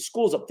 2. The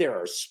schools up there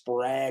are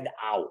spread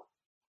out.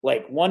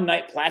 Like one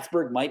night,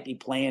 Plattsburgh might be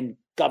playing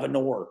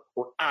Governor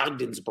or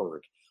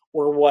Ogdensburg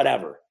or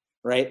whatever,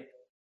 right?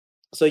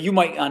 So you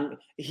might,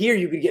 here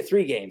you could get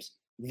 3 games.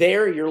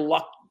 There,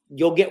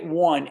 you'll get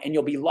 1, and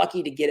you'll be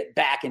lucky to get it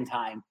back in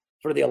time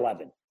for the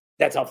 11.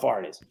 That's how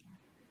far it is.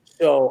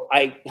 So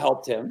I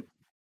helped him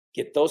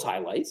get those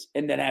highlights.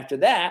 And then after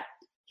that,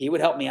 he would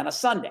help me on a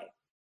Sunday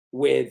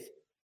with,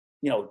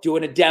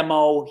 doing a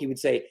demo. He would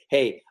say,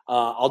 hey,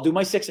 I'll do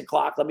my 6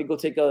 o'clock. Let me go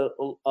take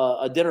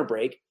a dinner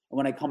break. And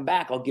when I come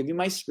back, I'll give you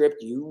my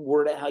script. You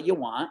word it how you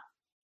want.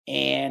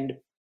 And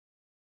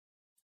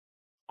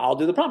I'll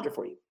do the prompter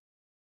for you.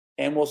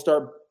 And we'll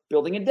start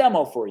building a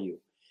demo for you.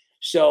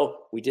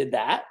 So we did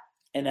that.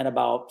 And then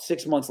about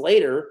 6 months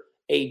later,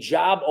 a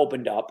job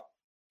opened up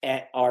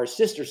at our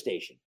sister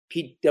station,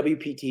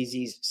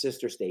 WPTZ's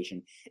sister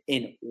station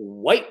in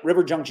White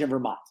River Junction,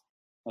 Vermont.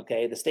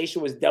 Okay. The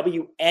station was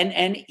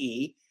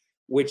WNNE,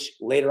 which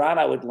later on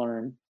I would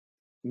learn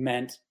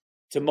meant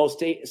to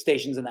most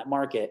stations in that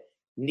market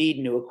need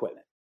new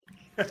equipment.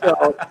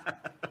 So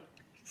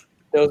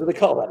those are the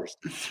call letters.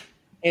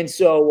 And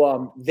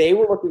so they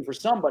were looking for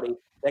somebody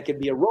that could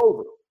be a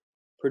rover,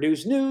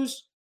 produce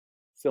news,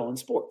 fill in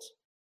sports.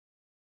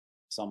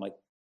 So I'm like,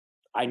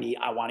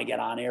 I want to get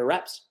on air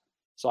reps.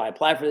 So I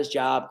applied for this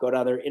job, go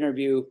down there,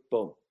 interview,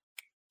 boom,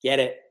 get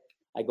it.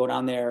 I go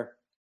down there,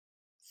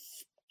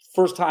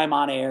 first time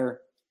on air,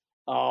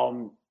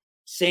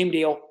 same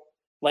deal,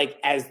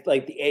 like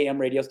the AM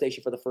radio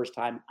station for the first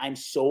time. I'm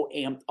so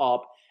amped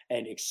up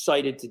and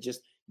excited to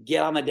just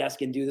get on the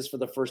desk and do this for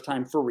the first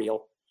time for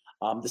real,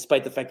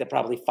 despite the fact that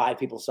probably 5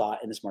 people saw it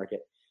in this market.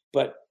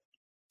 But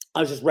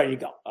I was just ready to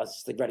go. I was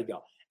just like ready to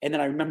go. And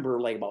then I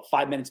remember like about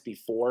 5 minutes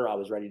before I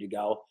was ready to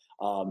go,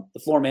 the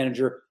floor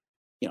manager,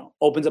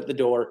 opens up the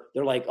door.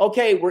 They're like,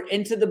 okay, we're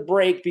into the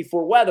break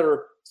before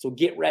weather, so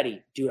get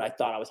ready. Dude, I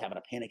thought I was having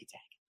a panic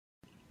attack.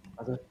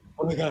 I was like,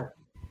 oh my God,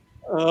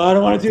 I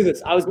don't want to do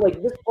this. I was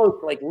like this close,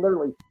 like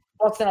literally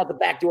busting out the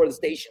back door of the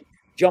station,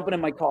 jumping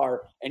in my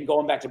car and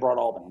going back to Broad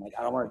Albany. I'm like,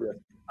 I don't want to do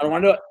it. I don't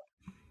want to do it.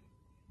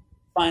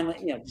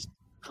 Finally, just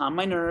calm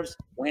my nerves,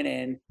 went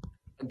in.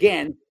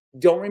 Again,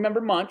 don't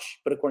remember much,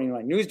 but according to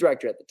my news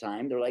director at the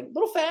time, they're like, a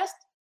little fast,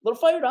 a little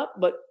fired up,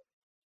 but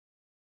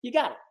you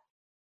got it.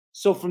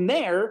 So from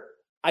there,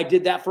 I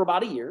did that for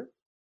about a year.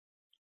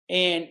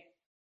 And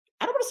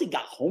I don't want to say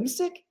got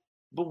homesick,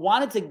 but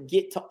wanted to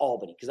get to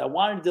Albany because I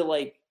wanted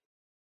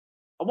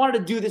to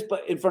do this,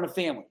 but in front of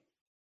family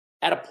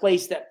at a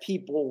place that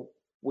people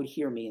would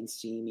hear me and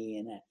see me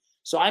in it.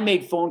 So I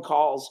made phone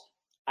calls.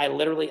 I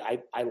literally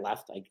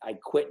left. I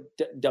quit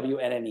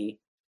WNNE,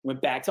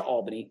 went back to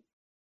Albany,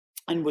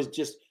 and was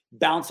just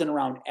bouncing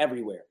around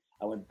everywhere.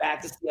 I went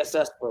back to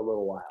CSS for a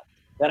little while.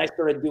 Then I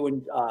started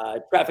doing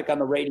traffic on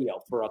the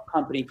radio for a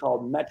company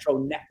called Metro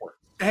Network.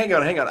 Hang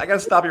on. I got to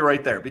stop you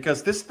right there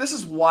because this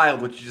is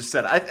wild what you just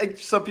said. I think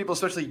some people,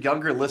 especially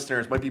younger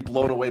listeners, might be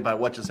blown away by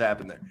what just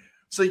happened there.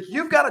 So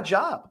you've got a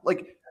job.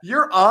 Like,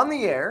 you're on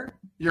the air.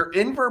 You're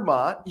in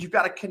Vermont. You've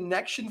got a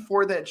connection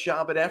for that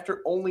job. And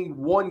after only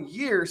 1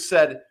 year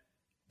said,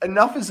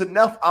 enough is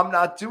enough. I'm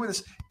not doing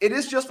this. It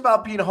is just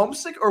about being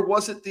homesick, or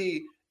was it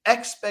the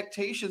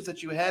expectations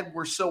that you had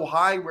were so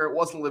high where it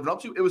wasn't living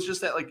up to? It was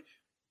just that, like,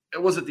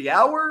 was it the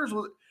hours?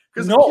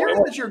 Because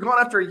hearing that you're gone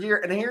after a year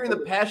and hearing the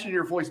passion in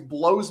your voice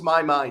blows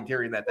my mind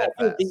hearing that fast.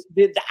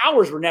 The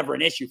hours were never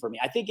an issue for me.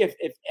 I think if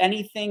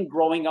anything,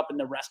 growing up in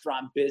the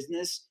restaurant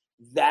business,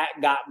 that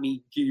got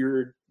me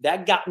geared,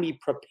 that got me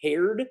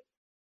prepared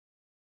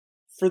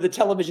for the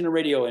television and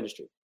radio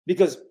industry.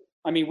 Because,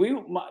 I mean, we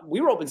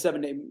were open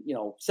 7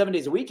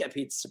 days a week at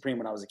Pizza Supreme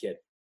when I was a kid.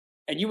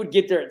 And you would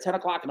get there at 10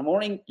 o'clock in the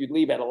morning. You'd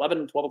leave at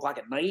 11, 12 o'clock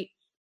at night.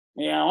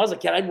 You know, I was a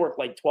kid. I'd work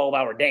like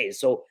 12-hour days.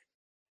 So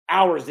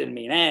hours didn't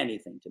mean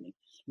anything to me.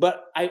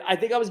 But I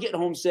think I was getting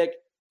homesick.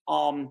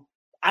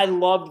 I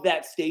loved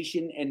that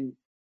station, and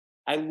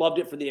I loved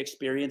it for the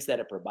experience that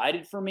it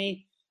provided for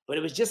me. But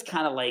it was just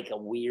kind of like a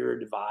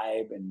weird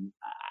vibe. And,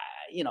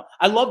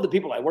 I loved the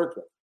people I worked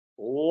with.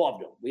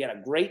 Loved them. We had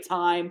a great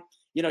time.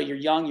 You know, you're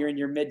young. You're in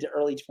your mid to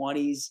early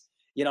 20s.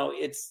 You know,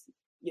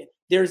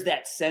 there's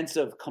that sense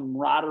of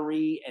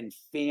camaraderie and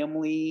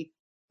family,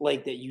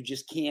 like, that you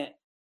just can't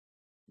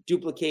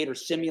duplicate or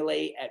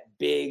simulate at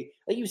big.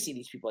 Like, you see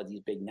these people at these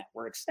big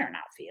networks, they're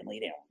not family,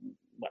 they don't,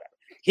 whatever.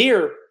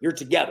 Here, you're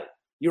together.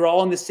 You're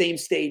all on the same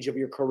stage of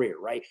your career,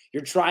 right?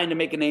 You're trying to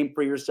make a name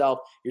for yourself.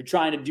 You're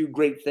trying to do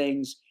great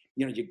things.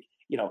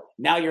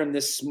 Now you're in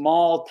this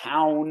small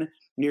town.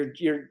 You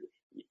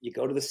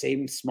go to the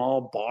same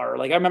small bar.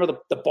 Like, I remember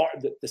the bar,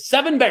 the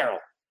 7 Barrel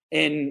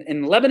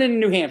in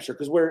Lebanon, New Hampshire,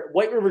 because where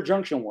White River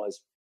Junction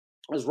was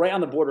right on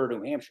the border of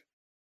New Hampshire.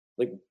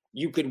 Like,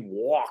 you could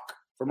walk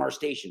from our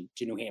station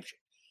to New Hampshire.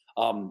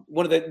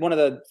 One of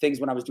the things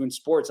when I was doing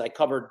sports, I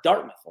covered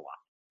Dartmouth a lot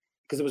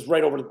because it was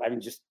right over,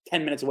 just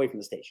 10 minutes away from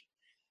the station.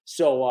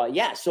 So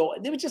so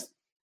it was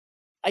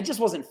I just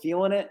wasn't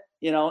feeling it,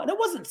 and it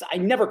wasn't, I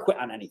never quit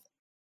on anything,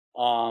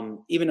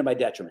 even to my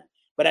detriment.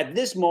 But at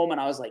this moment,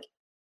 I was like,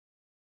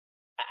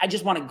 I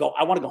just want to go.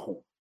 I want to go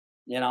home,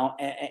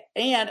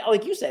 and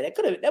like you said,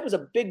 that was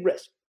a big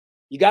risk.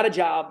 You got a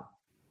job.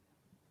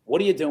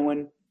 What are you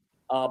doing?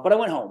 But I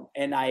went home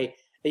and I,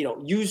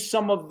 used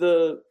some of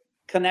the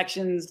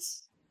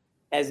connections,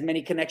 as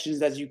many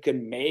connections as you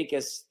can make,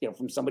 as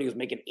from somebody who's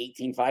making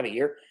 $18,500 a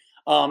year.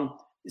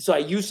 So I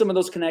used some of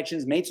those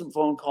connections, made some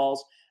phone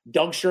calls.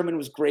 Doug Sherman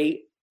was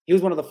great. He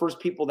was one of the first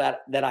people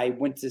that I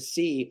went to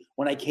see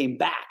when I came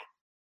back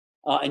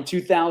in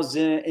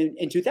 2000.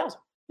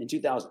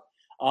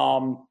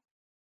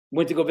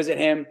 Went to go visit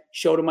him,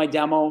 showed him my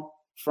demo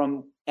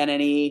from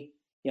NNE.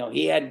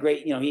 He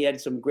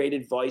had some great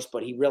advice,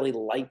 but he really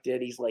liked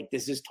it. He's like,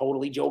 this is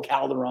totally Joe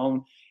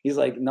Calderone. He's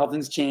like,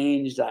 nothing's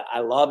changed.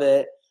 I love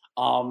it.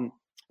 And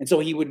so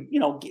he would,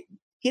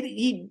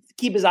 he'd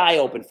keep his eye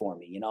open for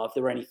me. If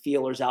there were any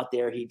feelers out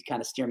there, he'd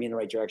kind of steer me in the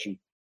right direction.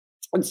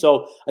 And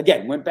so,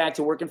 again, went back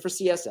to working for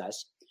CSS,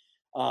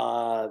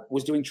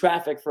 was doing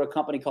traffic for a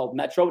company called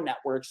Metro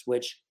Networks,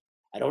 which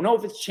I don't know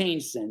if it's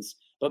changed since,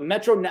 but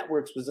Metro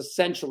Networks was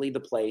essentially the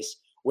place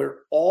where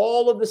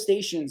all of the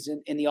stations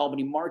in the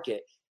Albany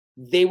market,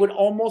 they would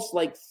almost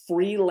like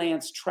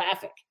freelance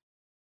traffic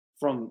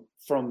from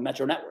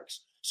Metro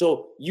Networks.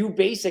 So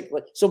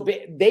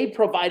they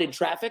provided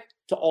traffic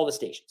to all the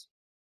stations.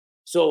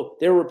 So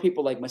there were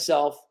people like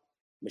myself,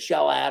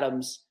 Michelle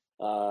Adams,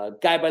 a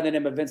guy by the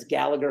name of Vince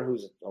Gallagher,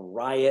 who's a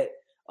riot.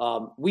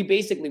 We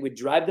basically would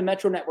drive the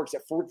Metro Networks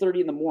at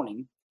 4:30 in the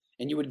morning,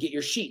 and you would get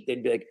your sheet.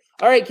 They'd be like,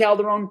 all right,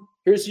 Calderone,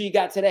 here's who you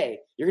got today.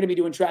 You're going to be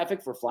doing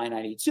traffic for Fly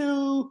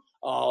 92,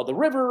 the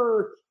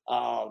River,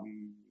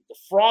 the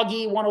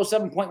Froggy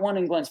 107.1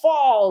 in Glens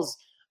Falls,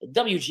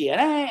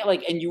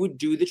 WGNA, and you would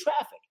do the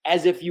traffic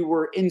as if you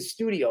were in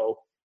studio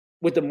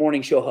with the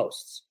morning show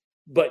hosts.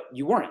 But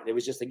you weren't. It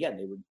was just, again,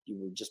 you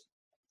were just,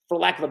 for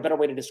lack of a better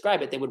way to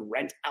describe it, they would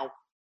rent out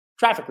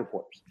traffic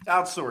reporters.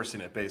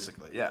 Outsourcing it,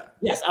 basically, yeah.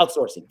 Yes,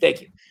 outsourcing.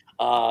 Thank you.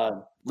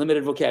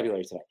 Limited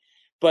vocabulary today.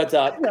 But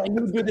you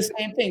would do the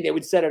same thing. They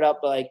would set it up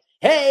like,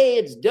 hey,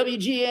 it's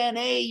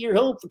WGNA, your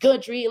home for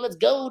country. Let's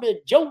go to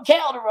Joe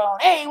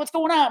Calderone. Hey, what's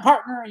going on,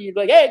 partner? And you'd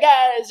be like, hey,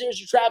 guys, here's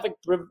your traffic.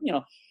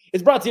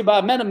 It's brought to you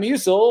by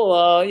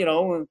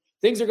Metamucil.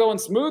 Things are going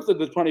smoothly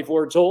with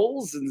 24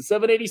 tolls and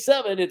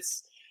 787.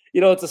 It's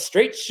a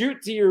straight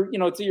shoot to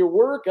your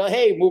work.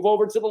 Hey, move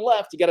over to the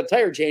left. You got a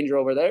tire changer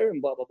over there,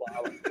 and blah blah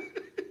blah.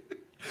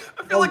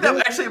 I feel like that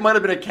actually might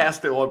have been a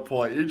cast at one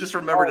point. You just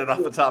remembered it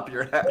off the top of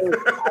your head. It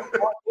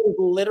was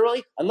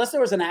literally, unless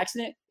there was an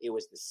accident, it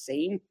was the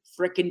same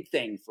freaking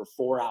thing for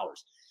 4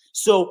 hours.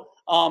 So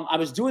I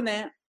was doing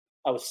that.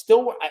 I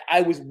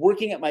was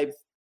working at my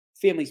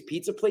family's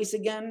pizza place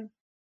again.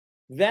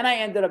 Then I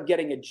ended up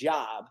getting a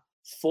job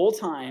full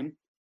time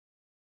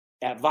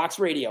at Vox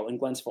Radio in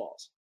Glens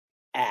Falls.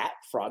 at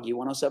Froggy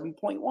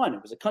 107.1.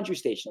 It was a country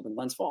station up in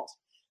Glens Falls.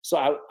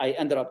 So I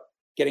ended up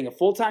getting a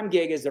full-time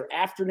gig as their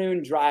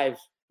afternoon drive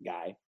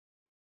guy.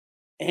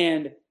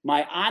 And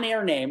my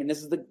on-air name, and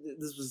this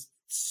was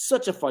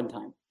such a fun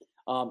time.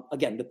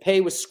 Again, the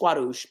pay was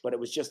squadoosh, but it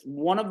was just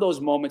one of those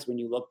moments when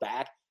you look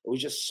back, it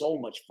was just so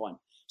much fun.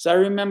 So I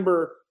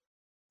remember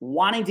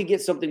wanting to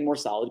get something more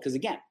solid because,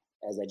 again,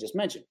 as I just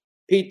mentioned,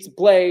 pizza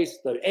place,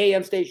 the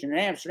AM station in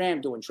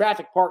Amsterdam, doing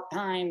traffic park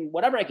time,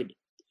 whatever I could do.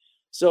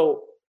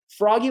 So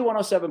Froggy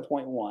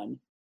 107.1,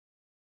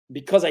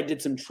 because I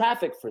did some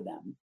traffic for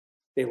them,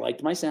 they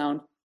liked my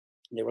sound.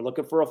 They were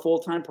looking for a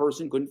full-time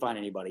person, couldn't find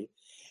anybody.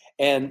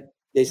 And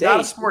they say, not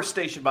a sports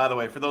station, by the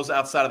way, for those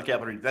outside of the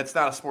capital region. That's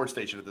not a sports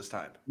station at this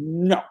time.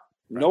 No, right.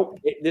 Nope.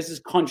 This is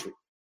country,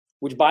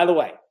 which, by the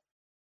way,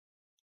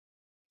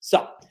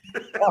 so,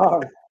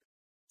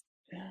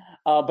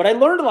 but I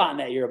learned a lot in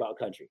that year about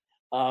country.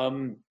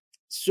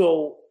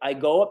 So I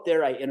go up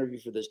there, I interview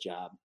for this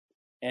job,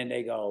 and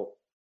they go,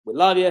 "We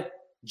love you."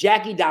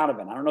 Jackie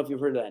Donovan. I don't know if you've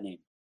heard of that name.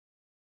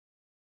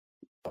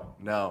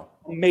 No.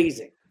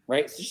 Amazing,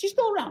 right? So she's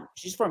still around.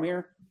 She's from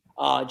here.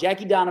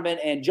 Jackie Donovan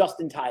and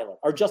Justin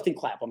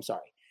Clapp, I'm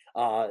sorry.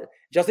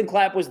 Justin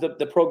Clapp was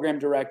the program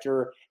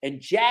director,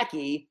 and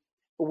Jackie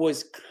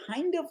was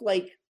kind of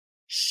like,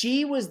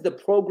 she was the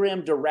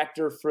program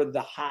director for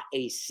the Hot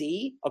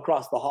AC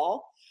across the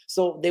hall.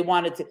 So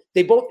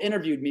they both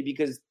interviewed me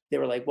because they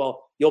were like,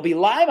 well, you'll be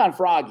live on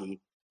Froggy,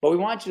 but we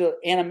want you to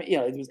animate,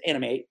 it was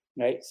animate,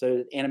 right?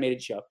 So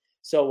animated show.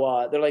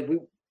 So they're like,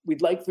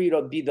 we'd like for you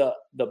to be the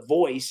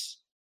voice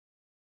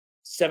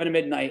 7 to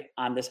midnight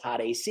on this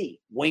Hot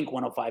AC, Wink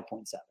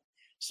 105.7.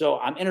 So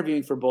I'm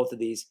interviewing for both of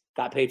these,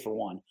 got paid for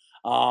one.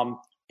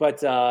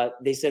 But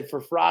they said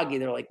for Froggy,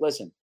 they're like,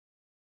 listen,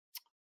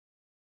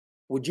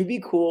 would you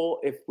be cool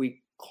if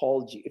we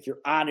called you, if your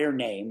on-air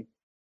name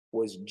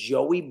was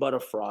Joey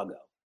Buttafrago?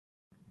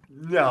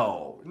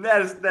 No,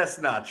 that's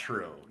not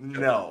true.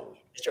 No.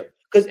 It's true.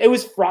 Because it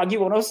was Froggy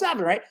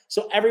 107, right?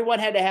 So everyone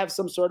had to have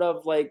some sort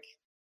of like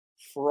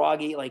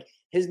Froggy, like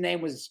his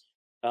name was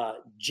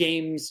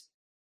James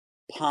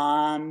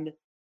Pond.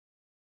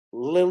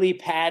 Lily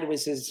Pad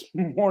was his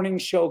morning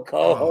show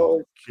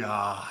co-host. Oh,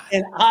 God.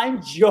 And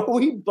I'm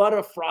Joey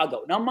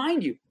Buttafrago. Now,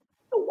 mind you, it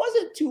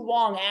wasn't too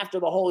long after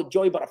the whole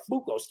Joey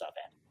Buttafluco stuff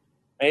happened,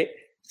 right?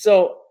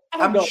 So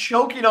I'm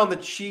choking on the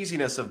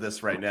cheesiness of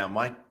this right now.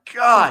 My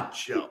God,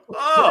 Joe.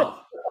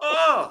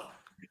 Oh.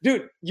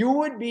 Dude, you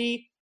would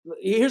be.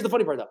 Here's the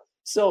funny part, though.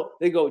 So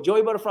they go,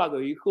 Joey Buttafrago,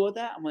 are you cool with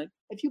that? I'm like,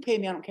 if you pay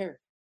me, I don't care.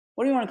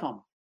 What do you want to call me?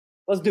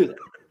 Let's do that.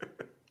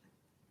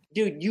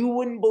 Dude, you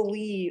wouldn't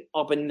believe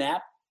up in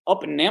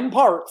them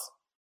parts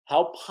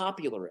how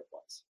popular it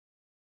was.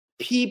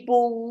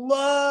 People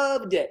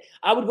loved it.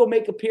 I would go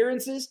make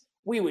appearances.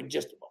 We would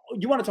just,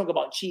 you want to talk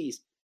about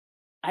cheese?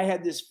 I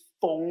had this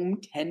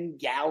foam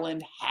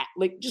 10-gallon hat,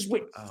 like just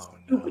went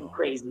stupid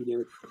crazy,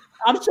 dude.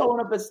 I'm showing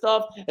up at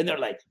stuff, and they're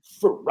like,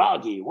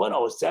 Froggy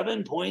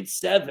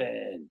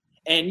 107.7.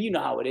 And you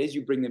know how it is.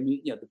 You bring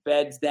the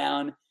beds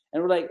down,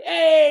 and we're like,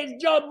 hey,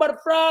 it's Joe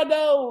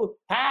Buttafrago.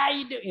 How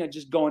you doing?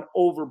 Just going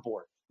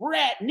overboard. We're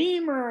at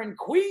Niemer and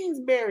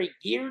Queensbury,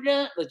 geared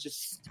up. Let's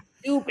just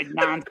stupid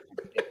nonsense.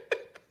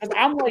 Because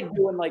I'm like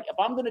doing, like, if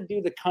I'm going to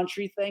do the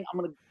country thing, I'm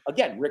going to,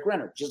 again, Rick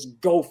Renner, just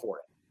go for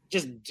it.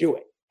 Just do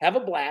it. Have a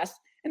blast.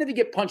 And if you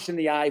get punched in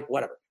the eye,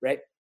 whatever, right?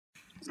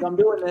 So I'm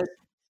doing this,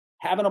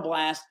 having a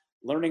blast,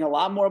 learning a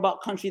lot more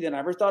about country than I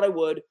ever thought I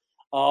would.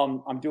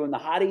 I'm doing the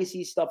Hot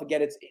AC stuff.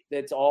 Again,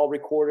 it's all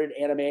recorded,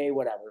 anime,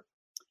 whatever.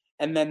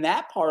 And then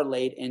that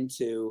parlayed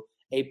into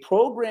a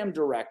program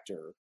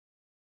director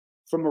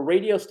from a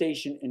radio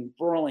station in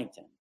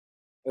Burlington.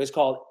 It was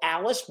called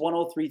Alice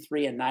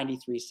 103.3 and 93.7.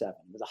 It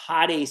was a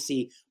Hot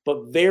AC,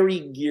 but very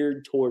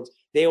geared towards,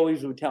 they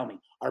always would tell me,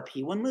 our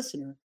P1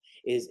 listener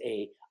is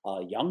a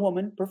young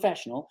woman,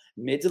 professional,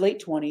 mid to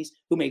late 20s,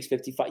 who makes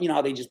 55. You know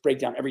how they just break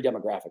down every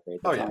demographic, right?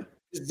 Oh, yeah.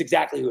 This is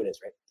exactly who it is,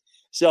 right?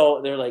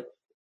 So they're like,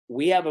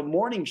 we have a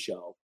morning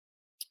show,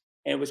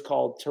 and it was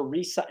called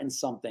Teresa and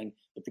something,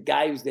 but the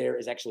guy who's there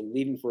is actually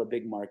leaving for a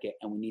big market,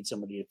 and we need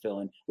somebody to fill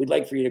in. We'd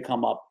like for you to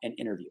come up and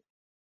interview.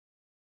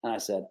 And I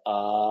said,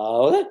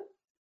 okay.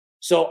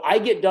 So I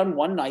get done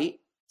one night.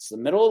 It's the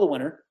middle of the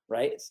winter,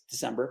 right? It's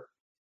December.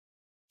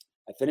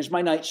 I finished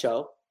my night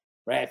show,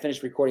 right? I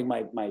finished recording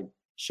my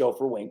show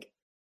for Wink,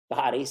 the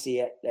Hot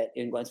AC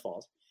in Glens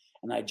Falls.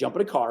 And I jump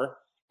in a car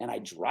and I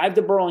drive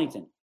to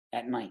Burlington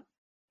at night,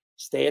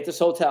 stay at this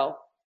hotel.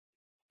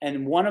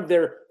 And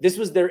this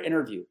was their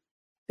interview.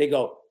 They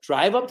go,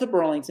 drive up to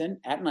Burlington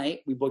at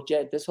night. We booked you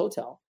at this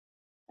hotel,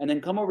 and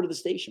then come over to the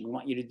station. We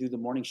want you to do the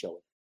morning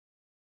show.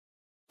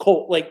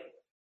 Cool. Like,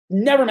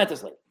 never met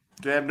this lady.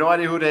 They have no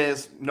idea who it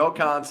is. No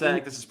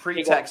contact. This is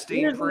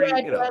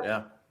pre-texting,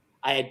 yeah.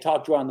 I had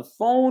talked to her on the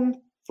phone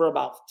for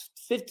about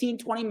 15,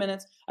 20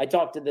 minutes. I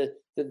talked to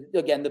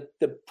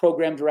the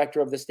program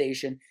director of the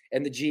station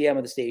and the GM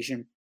of the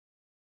station.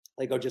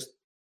 They go, this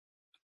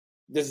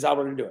is how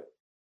we're going to do it,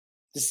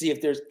 to see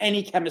if there's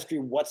any chemistry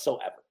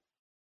whatsoever.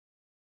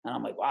 And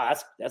I'm like, wow,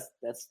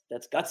 that's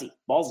gutsy,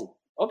 ballsy.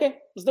 Okay,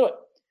 let's do it.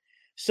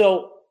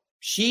 So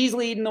she's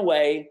leading the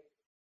way,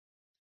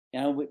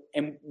 and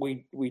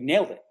we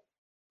nailed it.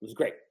 It was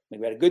great.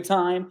 We had a good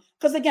time.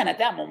 Because again, at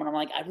that moment, I'm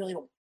like, I really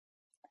don't.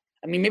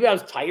 I mean, maybe I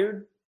was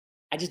tired.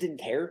 I just didn't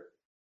care.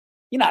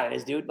 You know how it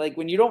is, dude. Like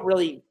when you don't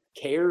really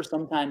care,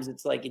 sometimes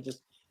it's like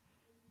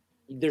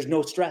there's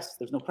no stress,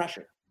 there's no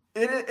pressure.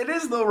 It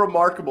is, though,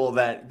 remarkable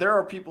that there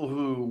are people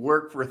who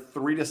work for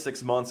 3 to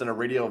 6 months in a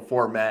radio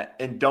format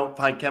and don't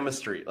find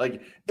chemistry.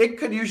 Like, it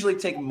could usually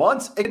take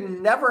months. It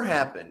could never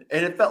happen.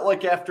 And it felt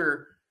like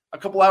after a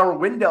couple-hour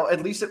window,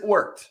 at least it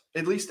worked.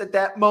 At least at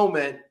that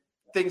moment,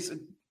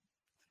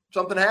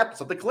 something happened.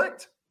 Something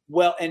clicked.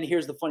 Well, and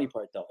here's the funny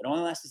part, though. It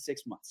only lasted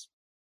 6 months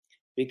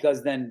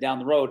because then down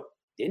the road,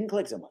 didn't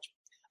click so much.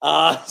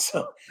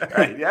 So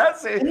right, yeah.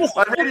 See,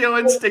 my radio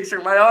instincts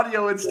or my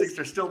audio instincts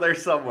are still there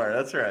somewhere.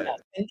 That's right.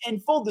 Yeah.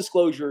 And full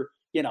disclosure,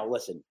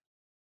 listen,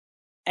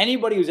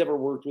 anybody who's ever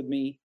worked with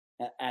me,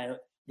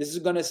 this is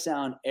going to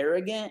sound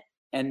arrogant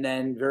and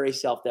then very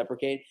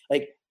self-deprecating.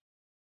 Like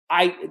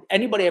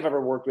anybody I've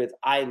ever worked with,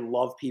 I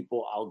love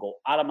people. I'll go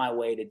out of my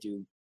way to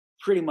do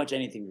pretty much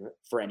anything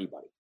for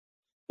anybody.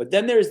 But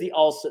then there's the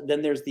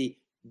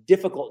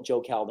difficult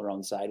Joe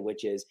Calderone side,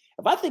 which is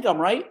if I think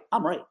I'm right,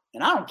 I'm right.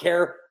 And I don't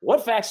care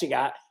what facts you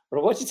got or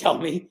what you tell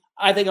me.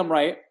 I think I'm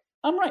right.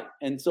 I'm right.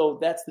 And so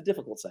that's the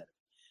difficult side.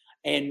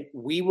 And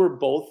we were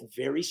both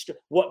very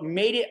what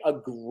made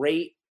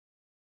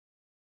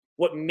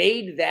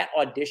that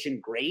audition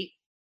great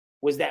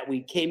was that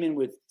we came in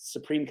with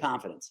supreme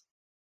confidence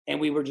and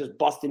we were just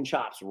busting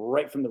chops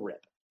right from the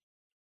rip.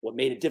 What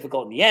made it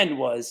difficult in the end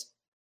was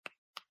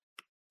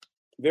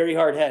very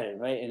hard-headed,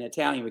 right? In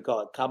Italian, we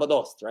call it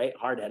cabadost, right?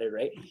 Hard-headed,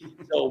 right?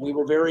 So we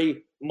were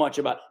very much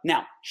about.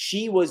 Now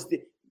she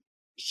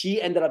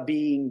ended up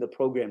being the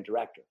program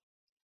director.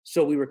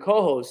 So we were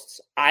co-hosts.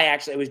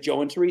 It was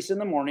Joe and Teresa in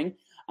the morning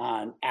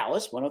on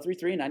Alice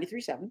 103.3 and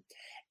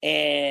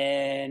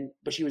 93.7,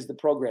 but she was the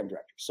program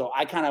director. So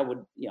I kind of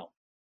would,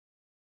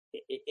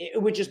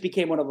 it would just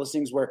became one of those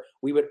things where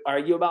we would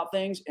argue about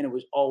things, and it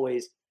was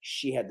always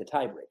she had the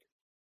tiebreaker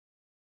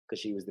because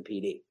she was the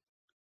PD.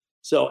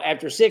 So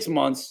after 6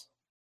 months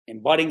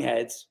and butting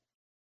heads,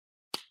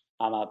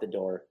 I'm out the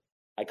door.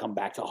 I come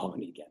back to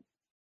Albany again.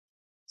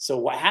 So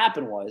what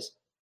happened was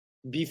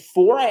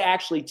before I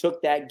actually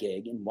took that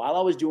gig and while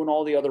I was doing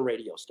all the other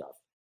radio stuff,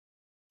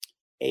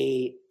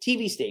 a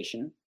TV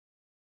station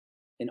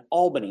in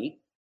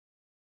Albany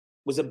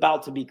was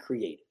about to be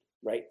created,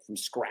 right? From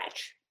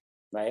scratch,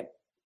 right?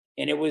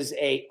 And it was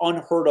a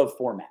unheard of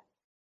format.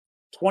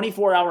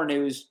 24-hour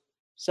news,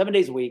 7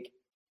 days a week.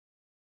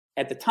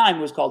 At the time,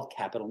 it was called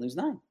Capital News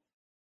 9,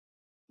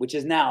 which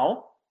is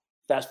now,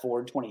 fast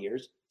forward 20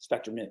 years,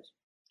 Spectrum News.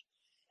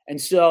 And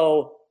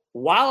so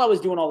while I was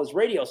doing all this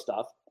radio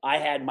stuff, I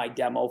had my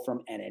demo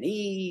from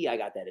NNE. I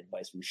got that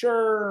advice from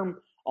Sherm,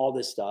 all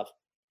this stuff.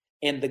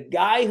 And the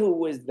guy who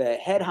was the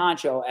head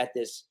honcho at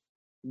this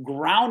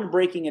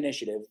groundbreaking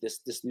initiative,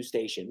 this new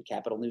station,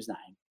 Capital News 9,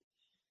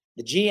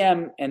 the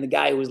GM and the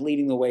guy who was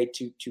leading the way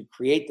to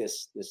create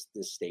this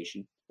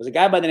station was a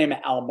guy by the name of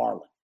Al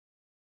Marlin.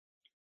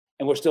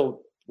 And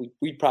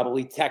we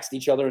probably text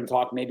each other and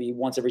talk maybe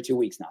once every 2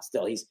 weeks now.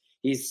 Still, he's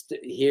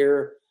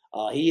here.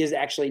 He is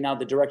actually now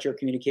the director of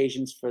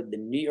communications for the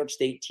New York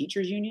State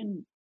Teachers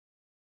Union,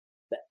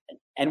 the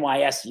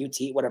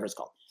NYSUT, whatever it's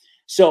called.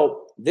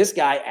 So this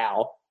guy,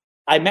 Al,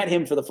 I met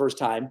him for the first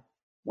time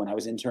when I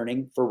was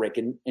interning for Rick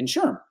and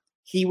Sherm.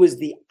 He was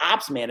the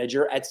ops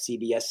manager at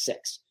CBS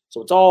 6.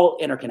 So it's all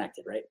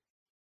interconnected, right?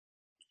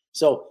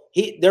 So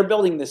they're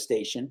building this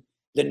station.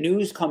 The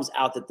news comes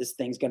out that this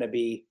thing's going to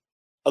be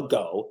a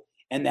go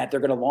and that they're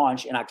going to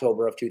launch in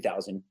October of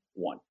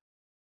 2001.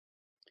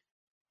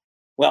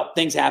 Well,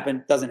 things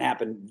happen, doesn't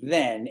happen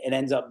then. It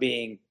ends up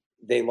being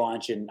they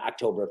launch in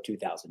October of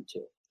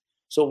 2002.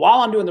 So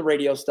while I'm doing the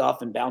radio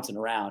stuff and bouncing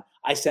around,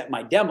 I sent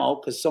my demo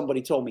because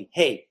somebody told me,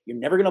 hey, you're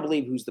never going to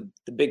believe who's the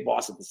big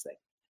boss of this thing,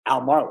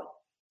 Al Marlin.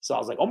 So I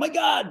was like, oh my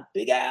God,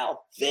 Big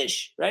Al,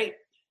 fish, right?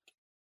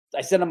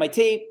 I sent him my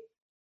tape.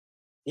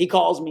 He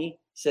calls me,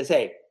 says,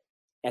 hey,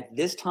 at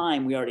this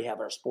time, we already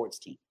have our sports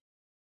team.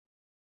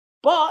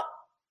 But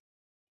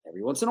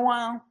every once in a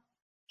while,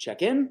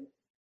 check in.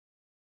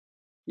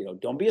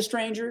 Don't be a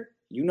stranger.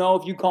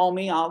 If you call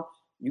me,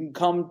 you can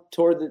come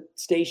toward the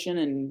station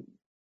and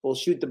we'll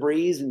shoot the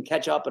breeze and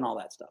catch up and all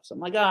that stuff. So I'm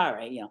like, all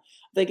right, I'm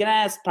thinking,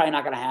 it's probably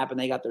not going to happen.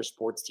 They got their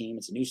sports team.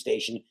 It's a new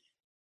station.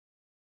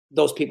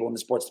 Those people in the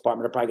sports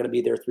department are probably going to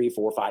be there 3,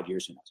 4, 5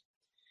 years. Who knows?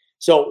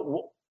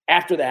 So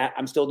after that,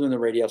 I'm still doing the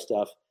radio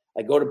stuff.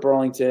 I go to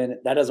Burlington.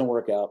 That doesn't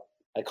work out.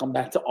 I come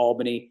back to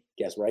Albany.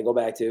 Guess where I go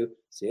back to?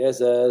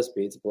 CSS,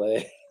 Pizza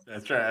Play.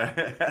 That's right.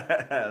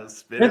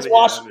 Rinse,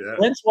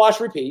 wash,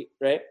 repeat,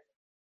 right?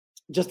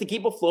 Just to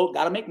keep afloat,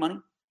 got to make money.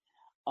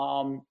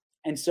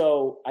 And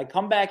so I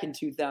come back in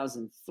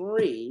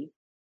 2003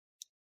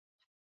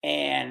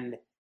 and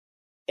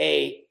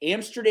a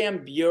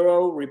Amsterdam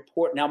Bureau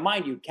report. Now,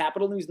 mind you,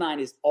 Capital News 9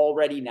 is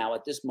already now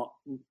at this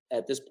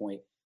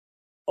point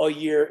a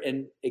year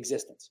in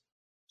existence.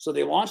 So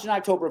they launched in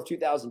October of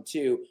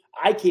 2002.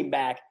 I came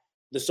back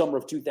the summer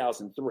of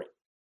 2003.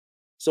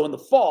 So in the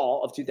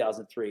fall of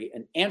 2003,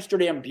 an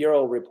Amsterdam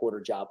bureau reporter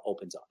job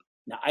opens up.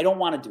 Now, I don't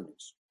want to do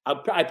news.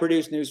 I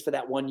produced news for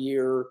that 1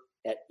 year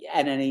at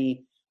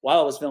NNE while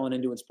I was filling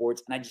and doing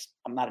sports, and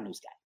I'm not a news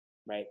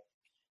guy, right?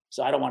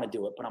 So I don't want to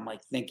do it, but I'm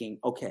like thinking,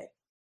 okay,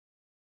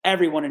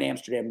 everyone in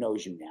Amsterdam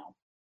knows you now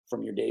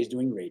from your days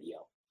doing radio.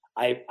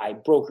 I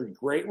brokered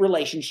great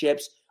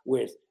relationships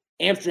with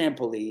Amsterdam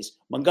police,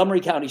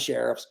 Montgomery County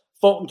sheriffs,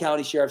 Fulton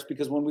County sheriffs,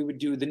 because when we would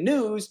do the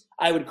news,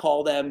 I would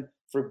call them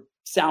for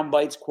sound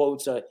bites,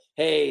 quotes,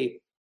 hey,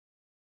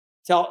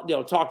 talk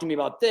to me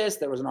about this.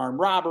 There was an armed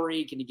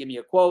robbery. Can you give me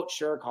a quote?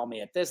 Sure. Call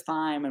me at this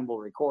time and we'll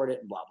record it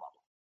and blah, blah,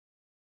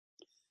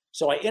 blah.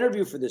 So I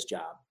interview for this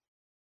job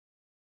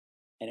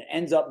and it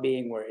ends up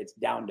being where it's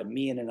down to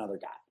me and another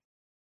guy.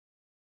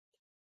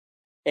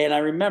 And I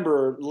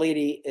remember a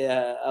lady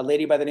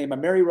by the name of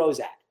Mary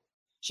Rozak.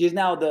 She is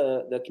now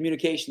the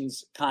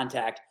communications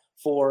contact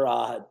for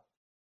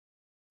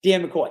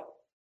Dan McCoy,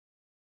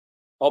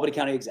 Albany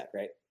County exec,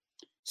 right?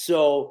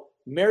 So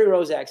Mary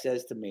Rozak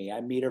says to me,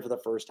 I meet her for the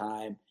first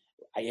time.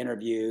 I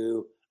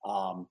interview.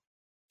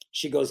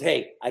 She goes,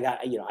 hey, I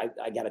got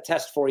a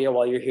test for you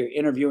while you're here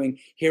interviewing.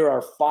 Here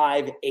are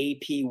 5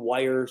 AP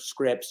wire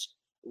scripts.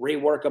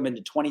 Rework them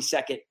into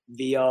 20-second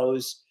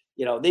VOs.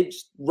 They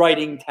just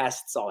writing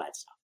tests, all that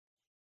stuff.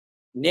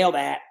 Nail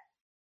that.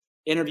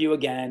 Interview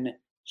again.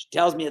 She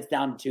tells me it's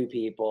down to 2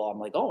 people. I'm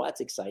like, oh,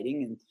 that's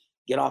exciting. And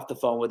get off the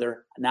phone with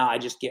her. Now I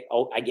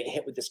get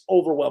hit with this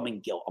overwhelming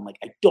guilt. I'm like,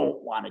 I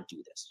don't want to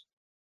do this.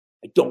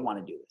 I don't want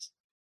to do this.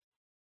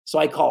 So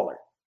I call her.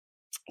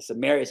 I said,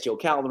 Mary, it's Joe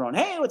Calderone.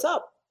 Hey, what's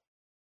up?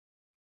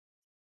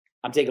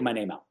 I'm taking my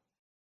name out.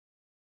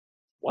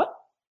 What?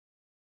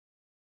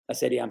 I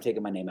said, yeah, I'm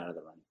taking my name out of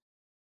the running.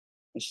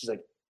 And she's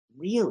like,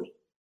 really?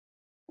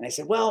 And I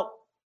said, well,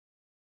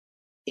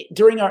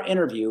 during our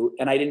interview,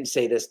 and I didn't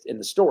say this in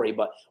the story,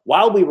 but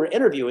while we were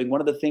interviewing,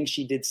 one of the things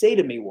she did say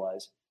to me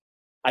was,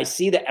 I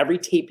see that every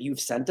tape you've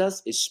sent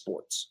us is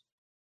sports.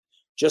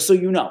 Just so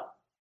you know,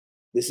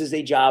 this is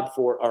a job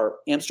for our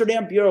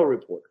Amsterdam bureau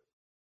reporter.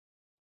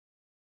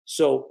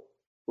 So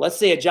let's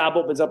say a job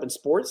opens up in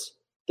sports.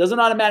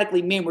 Doesn't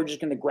automatically mean we're just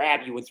going to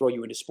grab you and throw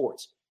you into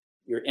sports.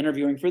 You're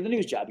interviewing for the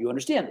news job. You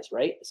understand this,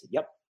 right? I said,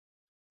 yep.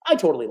 I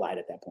totally lied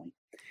at that point.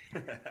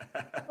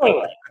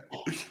 Anyway.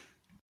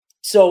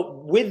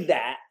 So with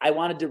that, I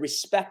wanted to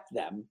respect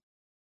them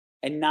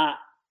and not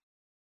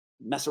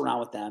mess around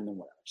with them and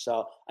whatever.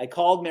 So I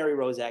called Mary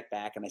Rozak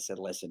back and I said,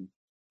 listen,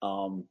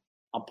 I'm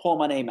pulling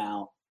my name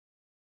out.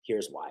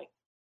 Here's why.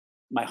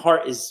 My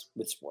heart is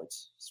with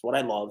sports. It's what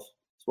I love.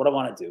 It's what I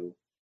want to do.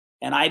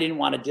 And I didn't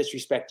want to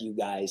disrespect you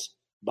guys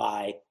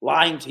by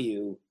lying to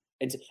you.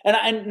 And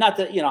not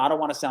that, I don't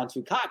want to sound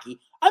too cocky.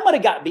 I might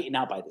have got beaten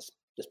out by this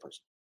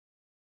person.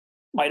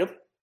 Might have.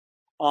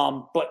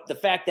 But the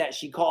fact that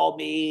she called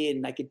me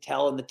and I could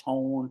tell in the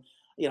tone,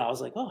 I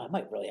was like, oh, I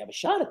might really have a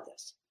shot at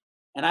this.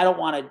 And I don't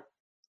want to,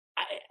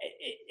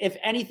 if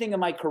anything in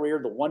my career,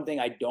 the one thing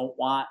I don't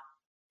want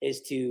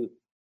is to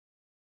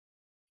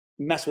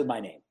mess with my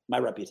name, my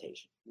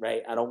reputation,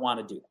 right? I don't want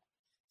to do that.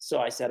 So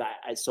I said,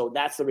 so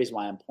that's the reason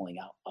why I'm pulling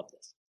out of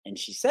this. And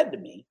she said to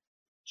me,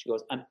 she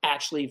goes, I'm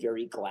actually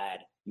very glad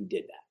you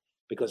did that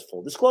because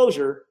full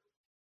disclosure,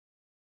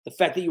 the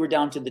fact that you were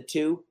down to the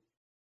 2,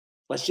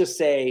 let's just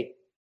say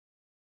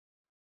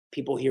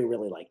people here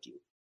really liked you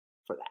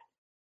for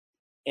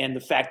that. And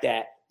the fact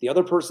that the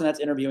other person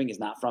that's interviewing is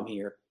not from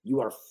here, you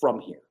are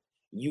from here.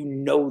 You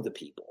know the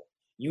people.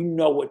 You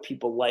know what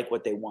people like,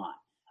 what they want.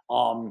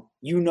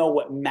 You know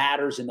what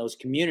matters in those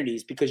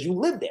communities because you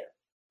live there.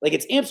 Like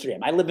it's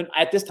Amsterdam.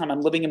 At this time,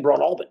 I'm living in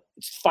Broad Alban.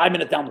 It's 5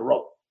 minutes down the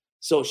road.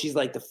 So she's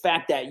like, the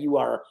fact that you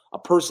are a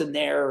person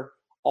there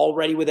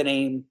already with a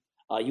name,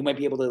 you might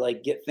be able to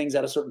like get things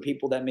out of certain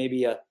people that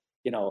maybe a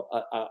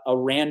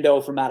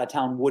rando from out of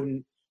town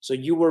wouldn't. So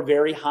you were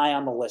very high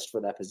on the list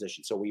for that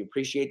position. So we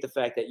appreciate the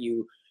fact that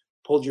you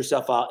pulled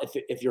yourself out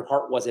if your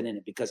heart wasn't in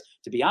it. Because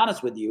to be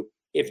honest with you,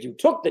 if you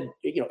took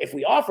if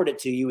we offered it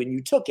to you and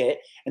you took it,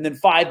 and then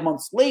 5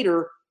 months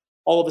later,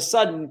 all of a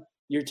sudden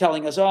you're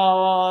telling us,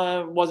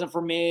 oh, it wasn't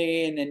for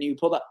me, and then you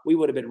pulled up, we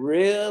would have been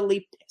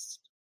really pissed.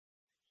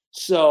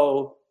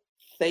 So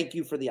thank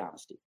you for the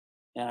honesty.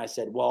 And I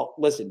said, well,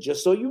 listen,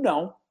 just so you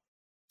know,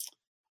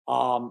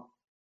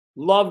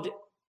 loved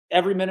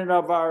every minute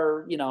of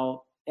our,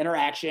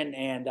 interaction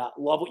and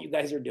love what you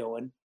guys are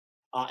doing.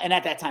 And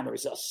at that time, it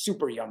was a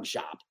super young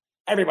shop.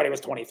 Everybody was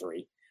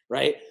 23,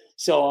 right?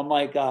 So I'm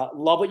like,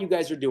 love what you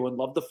guys are doing.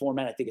 Love the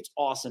format. I think it's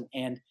awesome.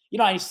 And,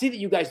 I see that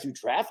you guys do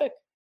traffic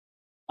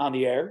on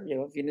the air.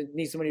 If you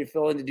need somebody to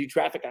fill in to do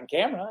traffic on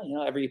camera,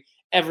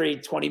 every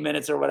 20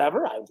 minutes or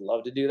whatever, I would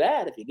love to do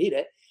that if you need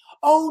it.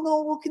 Oh,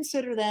 no, we'll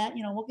consider that.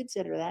 We'll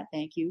consider that.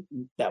 Thank you.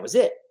 And that was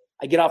it.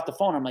 I get off the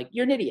phone. I'm like,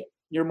 you're an idiot.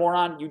 You're a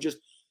moron. You just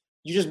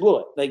blew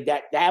it. Like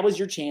that was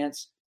your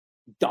chance.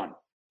 Done.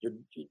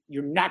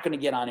 You're not going to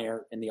get on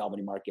air in the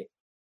Albany market.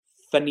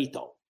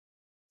 Finito.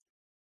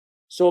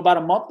 So about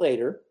a month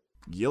later.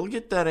 You'll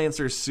get that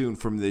answer soon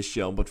from this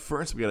show, but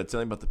first we got to tell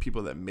you about the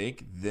people that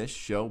make this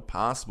show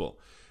possible.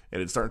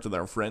 And it starts with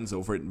our friends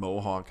over at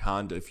Mohawk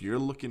Honda. If you're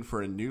looking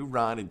for a new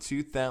ride in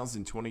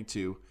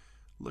 2022,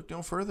 look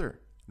no further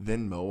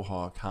than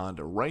Mohawk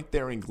Honda. Right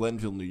there in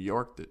Glenville, New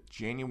York, the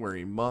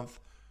January month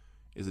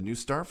is a new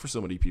start for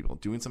so many people.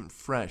 Doing something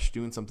fresh,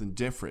 doing something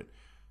different.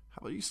 How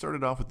about you start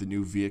it off with the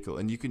new vehicle,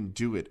 and you can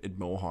do it at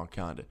Mohawk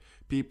Honda.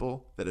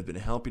 People that have been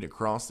helping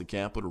across the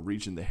capital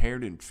region, the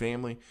Heritage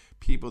family,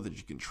 people that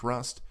you can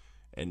trust,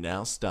 and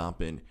now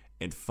stop in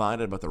and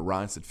find out about the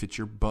rides that fit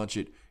your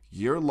budget,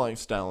 your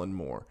lifestyle, and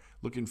more.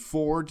 Looking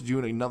forward to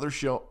doing another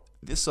show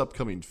this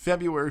upcoming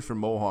February for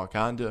Mohawk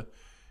Honda,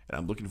 and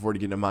I'm looking forward to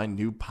getting my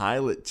new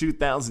Pilot.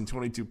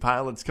 2022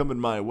 Pilot's coming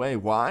my way.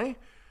 Why?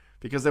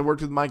 Because I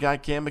worked with my guy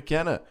Cam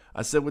McKenna.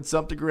 I said what's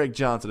up to Greg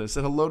Johnson. I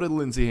said hello to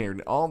Lindsey Harron.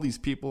 All these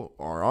people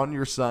are on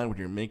your side when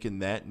you're making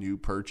that new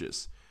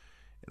purchase.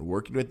 And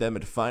working with them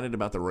and finding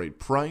about the right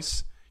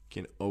price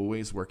can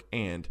always work,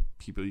 and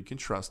people you can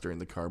trust during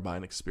the car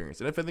buying experience.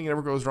 And if anything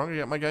ever goes wrong, I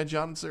got my guy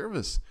John in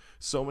service.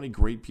 So many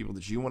great people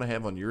that you want to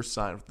have on your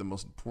side with the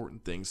most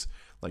important things,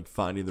 like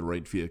finding the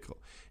right vehicle.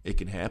 It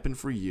can happen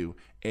for you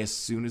as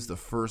soon as the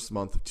first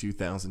month of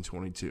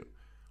 2022.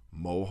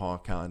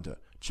 Mohawk Honda.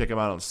 Check them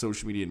out on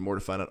social media and more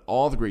to find out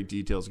all the great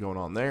details going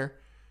on there,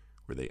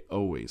 where they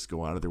always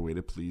go out of their way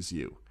to please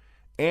you.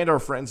 And our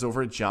friends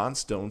over at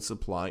Johnstone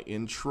Supply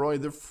in Troy.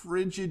 The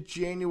frigid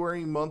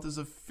January month is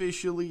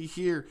officially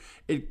here.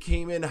 It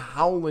came in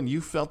howling.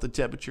 You felt the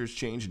temperatures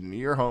changing in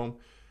your home,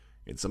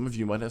 and some of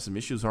you might have some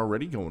issues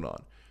already going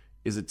on.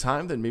 Is it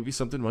time that maybe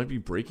something might be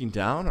breaking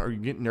down? Are you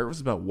getting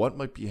nervous about what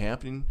might be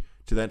happening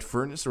to that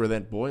furnace or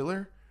that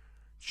boiler?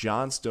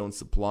 Johnstone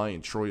Supply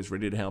in Troy is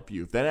ready to help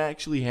you. If that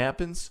actually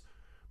happens,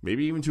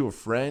 maybe even to a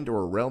friend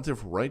or a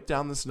relative, write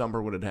down this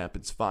number when it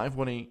happens,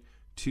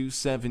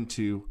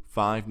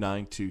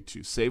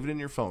 518-272-5922. Save it in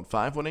your phone,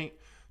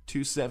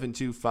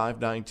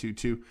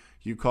 518-272-5922.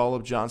 You call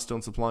up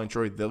Johnstone Supply in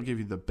Troy. They'll give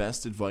you the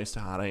best advice to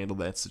how to handle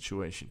that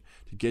situation,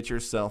 to get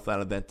yourself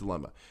out of that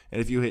dilemma. And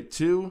if you hit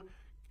 2,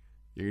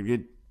 you're going to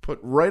get put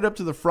right up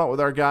to the front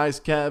with our guys,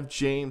 Kev,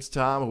 James,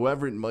 Tom,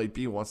 whoever it might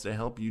be, wants to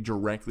help you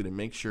directly to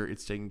make sure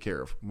it's taken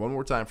care of. One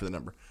more time for the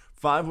number,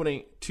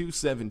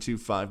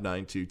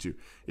 518-272-5922.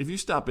 If you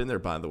stop in there,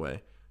 by the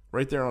way,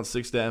 right there on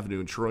 6th Avenue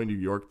in Troy, New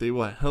York, they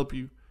will help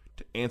you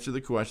to answer the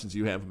questions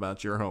you have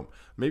about your home.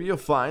 Maybe you'll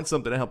find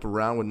something to help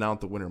around with now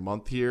at the winter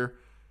month here.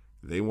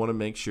 They want to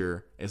make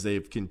sure, as they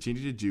have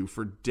continued to do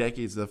for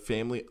decades, the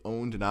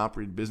family-owned and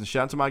operated business.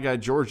 Shout out to my guy,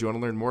 George. You want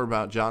to learn more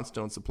about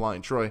Johnstone Supply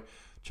in Troy?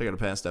 Check out a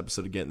past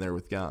episode of Getting There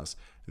with Goss.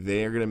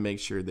 They are going to make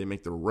sure they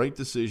make the right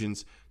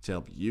decisions to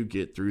help you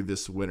get through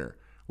this winter.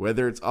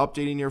 Whether it's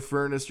updating your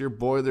furnace, your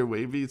boiler,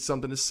 maybe it's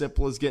something as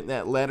simple as getting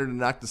that ladder to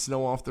knock the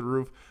snow off the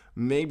roof.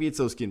 Maybe it's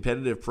those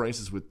competitive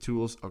prices with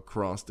tools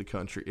across the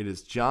country. It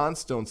is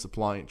Johnstone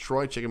Supply in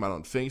Troy. Check them out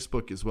on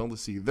Facebook as well to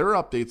see their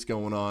updates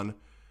going on.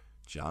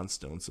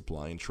 Johnstone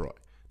Supply in Troy.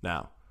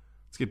 Now,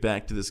 let's get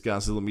back to this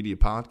Godzilla Media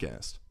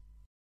podcast.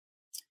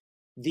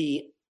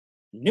 The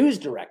news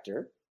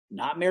director,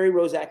 not Mary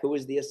Rozak, who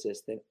was the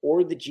assistant,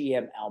 or the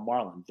GM, Al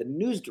Marlin. The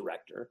news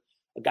director,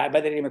 a guy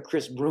by the name of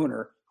Chris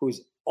Bruner,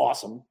 who's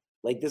awesome.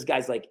 Like, this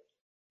guy's like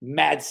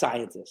mad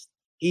scientist.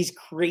 He's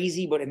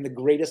crazy, but in the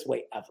greatest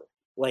way ever.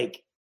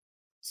 Like,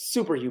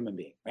 superhuman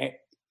being, right?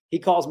 He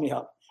calls me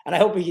up, and I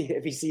hope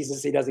if he sees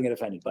this, he doesn't get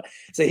offended. But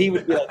so he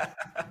would be like,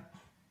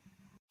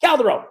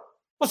 Calderone,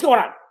 what's going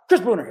on?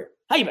 Chris Bruner here.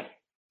 How you been?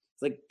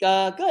 It's like,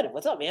 good.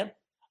 What's up, man?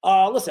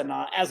 Listen,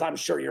 as I'm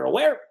sure you're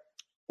aware,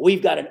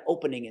 we've got an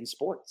opening in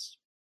sports.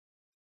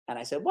 And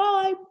I said, well,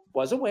 I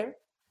was aware.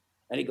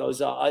 And he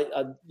goes,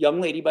 a young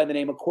lady by the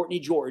name of Courtney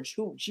George,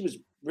 who she was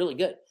really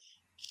good.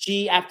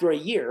 She, after a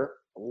year,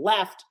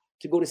 left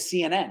to go to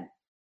CNN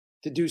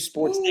to do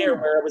sports there,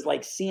 where it was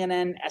like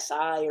CNN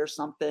SI or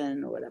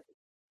something or whatever.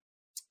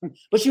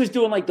 But she was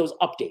doing like those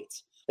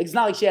updates. Like, it's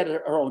not like she had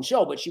her own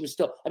show, but she was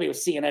still, I mean, it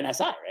was CNN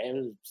SI, right? It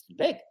was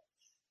big.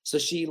 So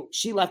she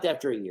left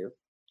after a year.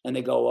 And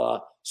they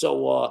go,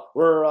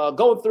 we're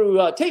going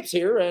through tapes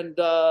here, and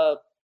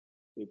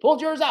we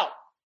pulled yours out.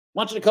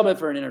 Want you to come in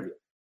for an interview.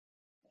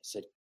 I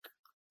said,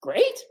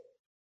 great.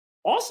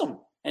 Awesome.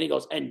 And he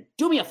goes, and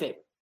do me a favor.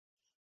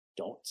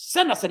 Don't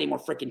send us any more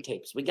freaking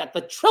tapes. We got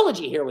the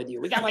trilogy here with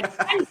you. We got like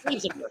 10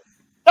 tapes in here.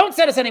 Don't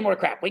send us any more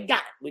crap. We got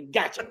it. We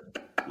got you.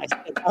 I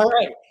said, all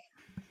right.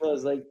 So I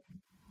was like,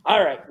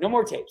 all right, no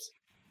more tapes.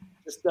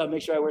 Just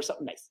make sure I wear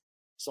something nice.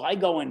 So I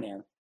go in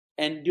there.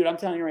 And dude, I'm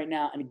telling you right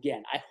now, and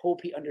again, I hope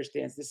he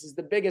understands this is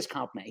the biggest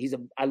compliment.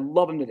 I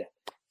love him to death.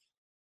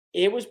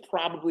 It was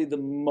probably the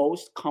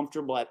most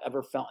comfortable I've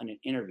ever felt in an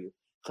interview,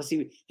 because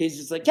he's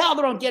just like,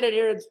 Calderone, get it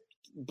here. It's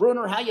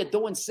Bruner, how you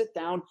doing? Sit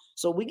down.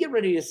 So we get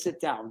ready to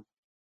sit down.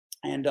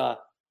 And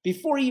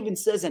before he even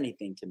says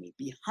anything to me,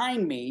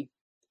 behind me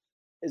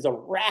is a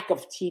rack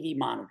of TV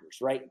monitors,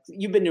 right?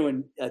 You've been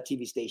doing a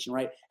TV station,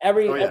 right?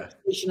 Every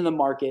station in the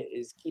market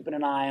is keeping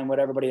an eye on what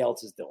everybody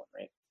else is doing,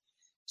 right?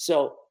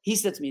 So he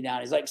sits me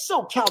down. He's like,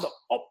 so Caldo,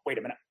 oh, wait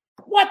a minute.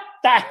 What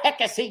the heck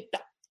is he?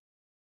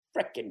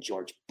 Frickin'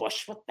 George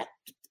Bush. What the?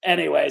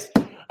 Anyways,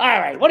 all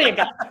right, what do you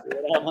got?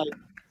 And I'm like,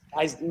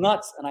 Guy's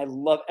nuts, and I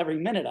love every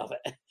minute of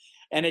it.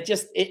 And it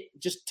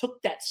just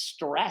took that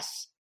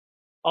stress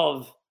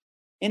of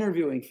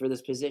interviewing for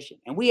this position.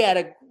 And we had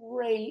a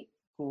great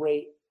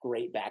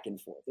back and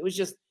forth. It was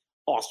just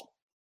awesome.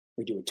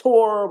 We do a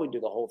tour, we do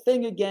the whole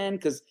thing again.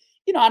 Cause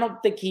I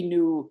don't think he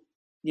knew,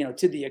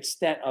 to the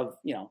extent of,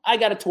 I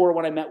got a tour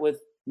when I met with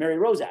Mary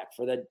Rozak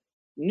for the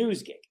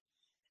news gig.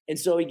 And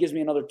so he gives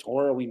me another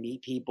tour. We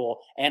meet people,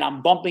 and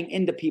I'm bumping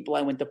into people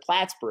I went to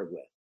Plattsburgh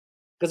with.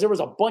 Because there was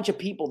a bunch of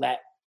people that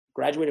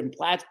graduated from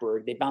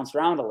Plattsburgh. They bounced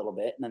around a little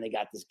bit, and then they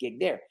got this gig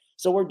there.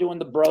 So we're doing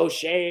the bro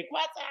shake.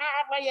 What's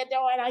up? What you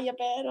doing? How you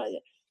been?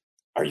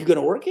 Are you going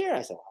to work here?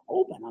 I said, I'm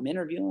open. I'm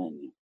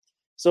interviewing.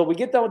 So we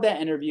get done with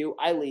that interview.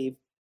 I leave.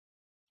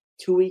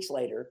 2 weeks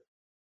later,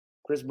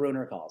 Chris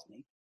Bruner calls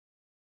me.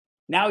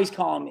 Now he's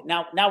calling me.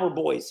 Now we're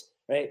boys,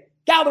 right?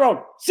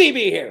 Calderone, CB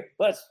here.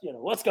 What's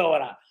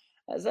going on?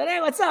 I said,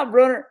 hey, what's up,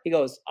 Bruner? He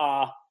goes,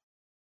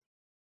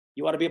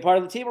 you want to be a part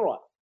of the team or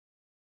what?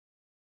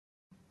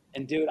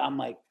 And dude, I'm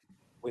like,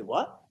 wait,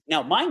 what?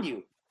 Now, mind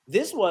you,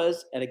 this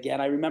was, and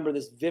again, I remember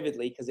this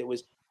vividly because it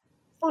was,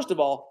 first of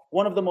all,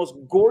 one of the most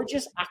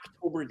gorgeous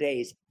October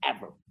days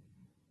ever.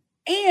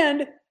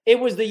 And it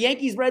was the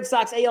Yankees-Red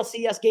Sox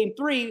ALCS Game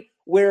 3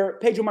 where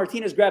Pedro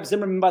Martinez grabs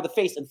Zimmerman by the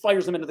face and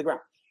fires him into the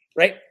ground,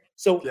 right?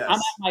 So yes. I'm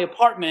at my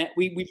apartment.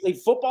 We played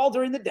football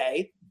during the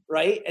day,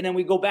 right? And then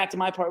we go back to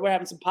my apartment. We're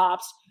having some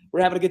pops.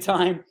 We're having a good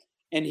time.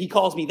 And he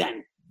calls me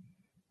then.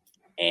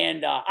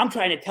 And I'm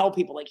trying to tell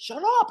people, like,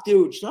 shut up,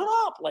 dude, shut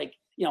up. Like,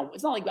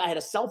 it's not like I had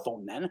a cell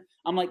phone then.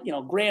 I'm like,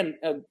 ground,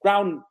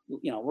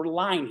 we're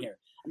lying here.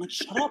 I'm like,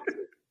 shut up.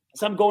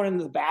 So I'm going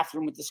into the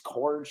bathroom with this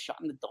cord,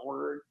 shutting the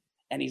door.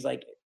 And he's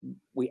like,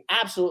 we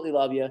absolutely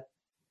love you.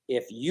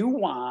 If you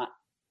want,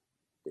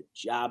 the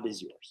job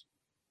is yours.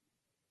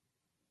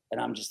 And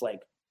I'm just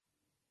like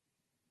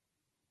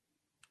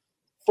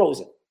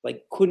frozen,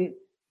 like couldn't.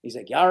 He's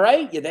like, you all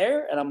right? You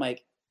there? And I'm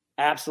like,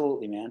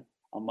 absolutely, man.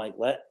 I'm like,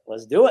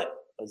 let's do it.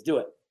 Let's do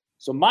it.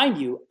 So mind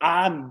you,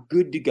 I'm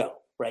good to go,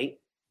 right?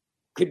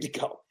 Good to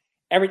go.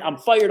 I'm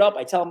fired up.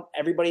 I tell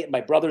everybody,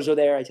 my brothers are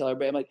there. I tell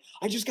everybody, I'm like,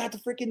 I just got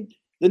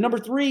the number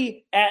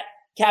 3 at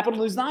Capital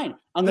News 9.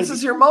 This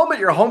is your moment,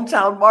 your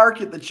hometown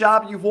market, the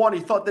job you've won.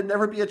 You thought there'd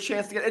never be a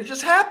chance to get it. It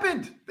just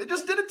happened. They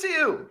just did it to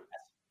you.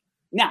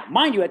 Now,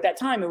 mind you, at that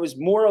time, it was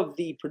more of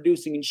the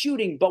producing and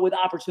shooting, but with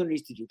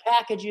opportunities to do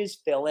packages,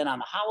 fill in on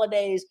the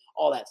holidays,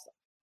 all that stuff.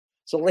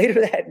 So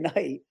later that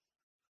night,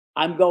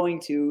 I'm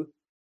going to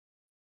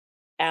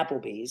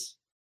Applebee's,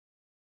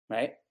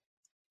 right?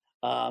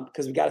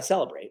 Because we got to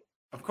celebrate.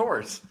 Of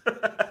course.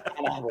 At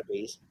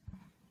Applebee's.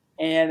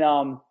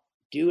 And,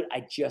 dude,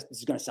 this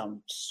is going to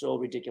sound so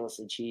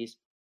ridiculously cheese.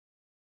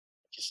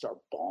 Just start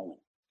bawling.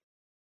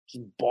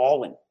 Just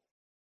bawling.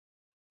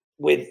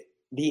 With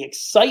the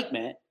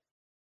excitement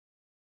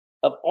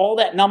of all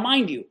that. Now,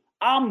 mind you,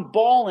 I'm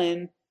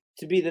balling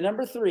to be the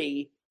number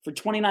 3 for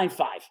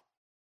 $29.5.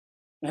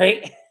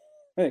 Right?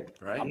 Right.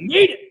 I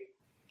made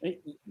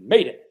it.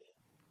 Made it.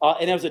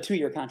 And that was a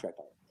 2-year contract.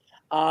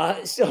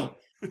 So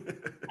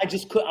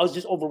I was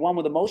just overwhelmed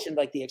with emotion,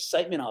 like the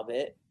excitement of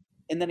it.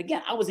 And then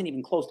again, I wasn't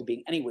even close to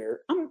being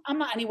anywhere. I'm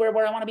not anywhere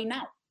where I want to be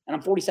now. And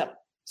I'm 47.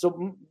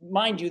 So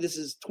mind you, this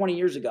is 20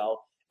 years ago.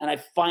 And I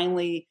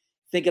finally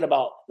thinking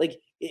about, like,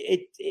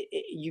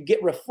 you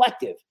get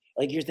reflective.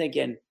 Like, you're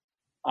thinking,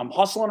 I'm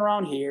hustling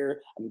around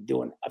here. I'm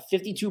doing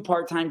 52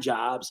 part-time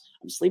jobs.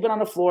 I'm sleeping on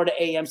the Florida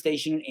AM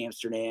station in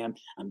Amsterdam.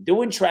 I'm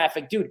doing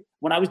traffic. Dude,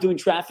 when I was doing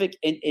traffic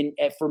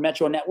for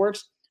Metro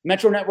Networks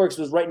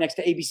was right next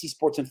to ABC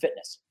Sports and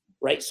Fitness,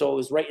 right? So it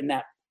was right in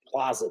that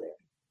plaza there.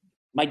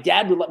 My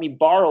dad would let me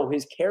borrow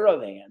his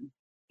Caravan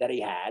that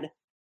he had,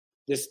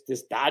 this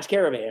Dodge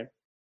Caravan.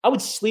 I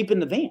would sleep in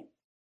the van,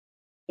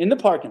 in the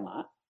parking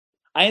lot.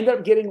 I ended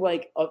up getting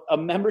like a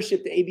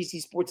membership to ABC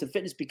Sports and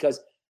Fitness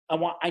because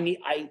I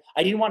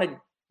didn't want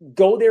to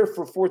go there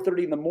for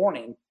 4:30 in the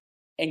morning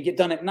and get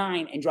done at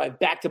 9 and drive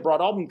back to Broad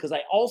Albany, because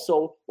I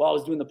also, while I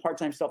was doing the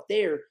part-time stuff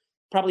there,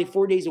 probably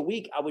 4 days a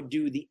week, I would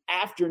do the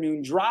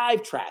afternoon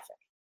drive traffic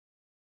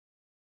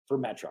for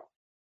Metro.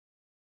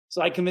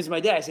 So I convinced my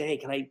dad. I said,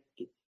 hey,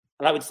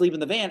 and I would sleep in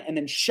the van and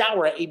then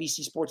shower at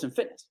ABC Sports and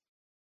Fitness.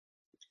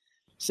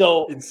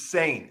 So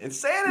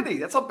insanity.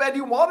 That's how bad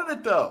you wanted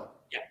it, though.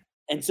 Yeah.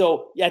 And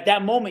so at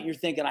that moment, you're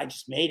thinking, I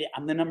just made it.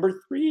 I'm the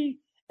number 3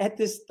 at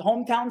this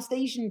hometown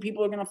station.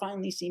 People are going to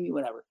finally see me,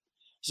 whatever.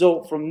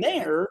 So from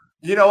there,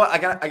 you know what? I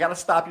got to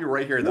stop you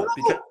right here, though,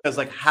 because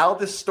like how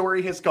this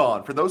story has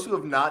gone, for those who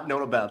have not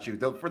known about you,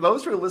 for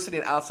those who are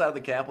listening outside of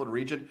the capital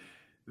region,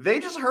 they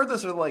just heard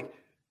this and they're like,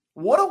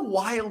 what a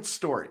wild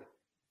story.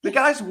 The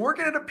guy's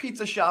working at a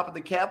pizza shop in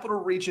the capital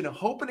region,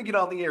 hoping to get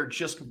on the air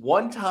just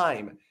one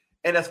time.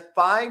 And a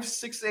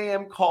 5-6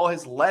 a.m. call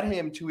has led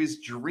him to his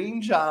dream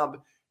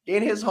job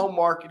in his home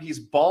market. He's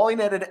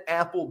balling at an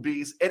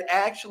Applebee's. It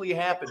actually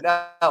happened.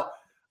 Now,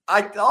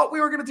 I thought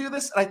we were going to do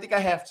this, and I think I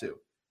have to.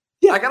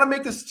 Yeah. I got to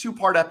make this a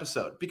 2-part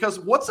episode, because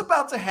what's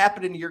about to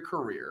happen in your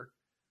career,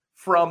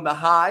 from the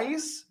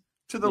highs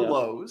to the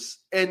lows,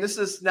 and this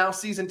is now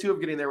season 2 of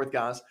Getting There with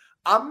Guys,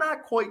 I'm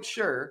not quite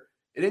sure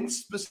and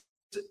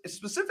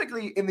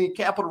specifically in the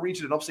capital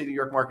region and upstate New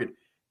York market,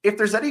 if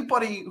there's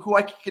anybody who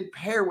I can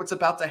compare what's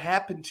about to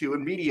happen to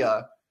in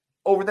media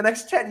over the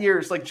next 10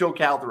 years, like Joe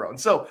Calderone.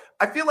 So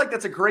I feel like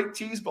that's a great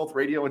tease, both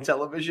radio and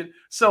television.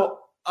 So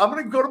I'm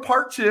going to go to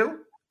part 2.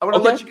 I'm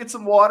going to let you get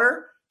some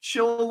water,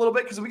 chill a little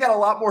bit, because we got a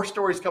lot more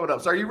stories coming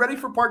up. So are you ready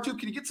for part 2?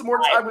 Can you get some more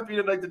time with me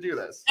tonight to do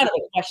this? What kind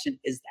of a question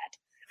is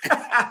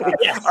that?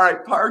 Yes. All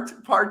right,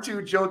 part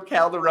 2, Joe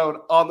Calderone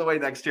on the way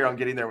next year on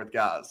Getting There with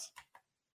Gaz.